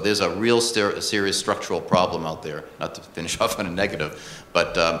 So there's a real serious structural problem out there, not to finish off on a negative,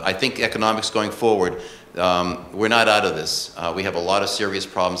 but I think economics going forward, we're not out of this. We have a lot of serious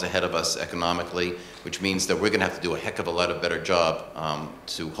problems ahead of us economically, which means that we're going to have to do a heck of a lot of better job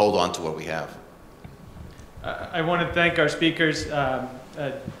to hold on to what we have. I want to thank our speakers, Dan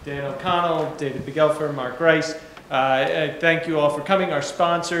O'Connell, David Begelfer, Mark Rice. Thank you all for coming. Our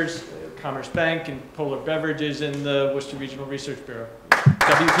sponsors, Commerce Bank and Polar Beverages and the Worcester Regional Research Bureau.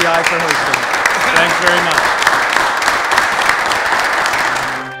 WPI for hosting. Thanks very much.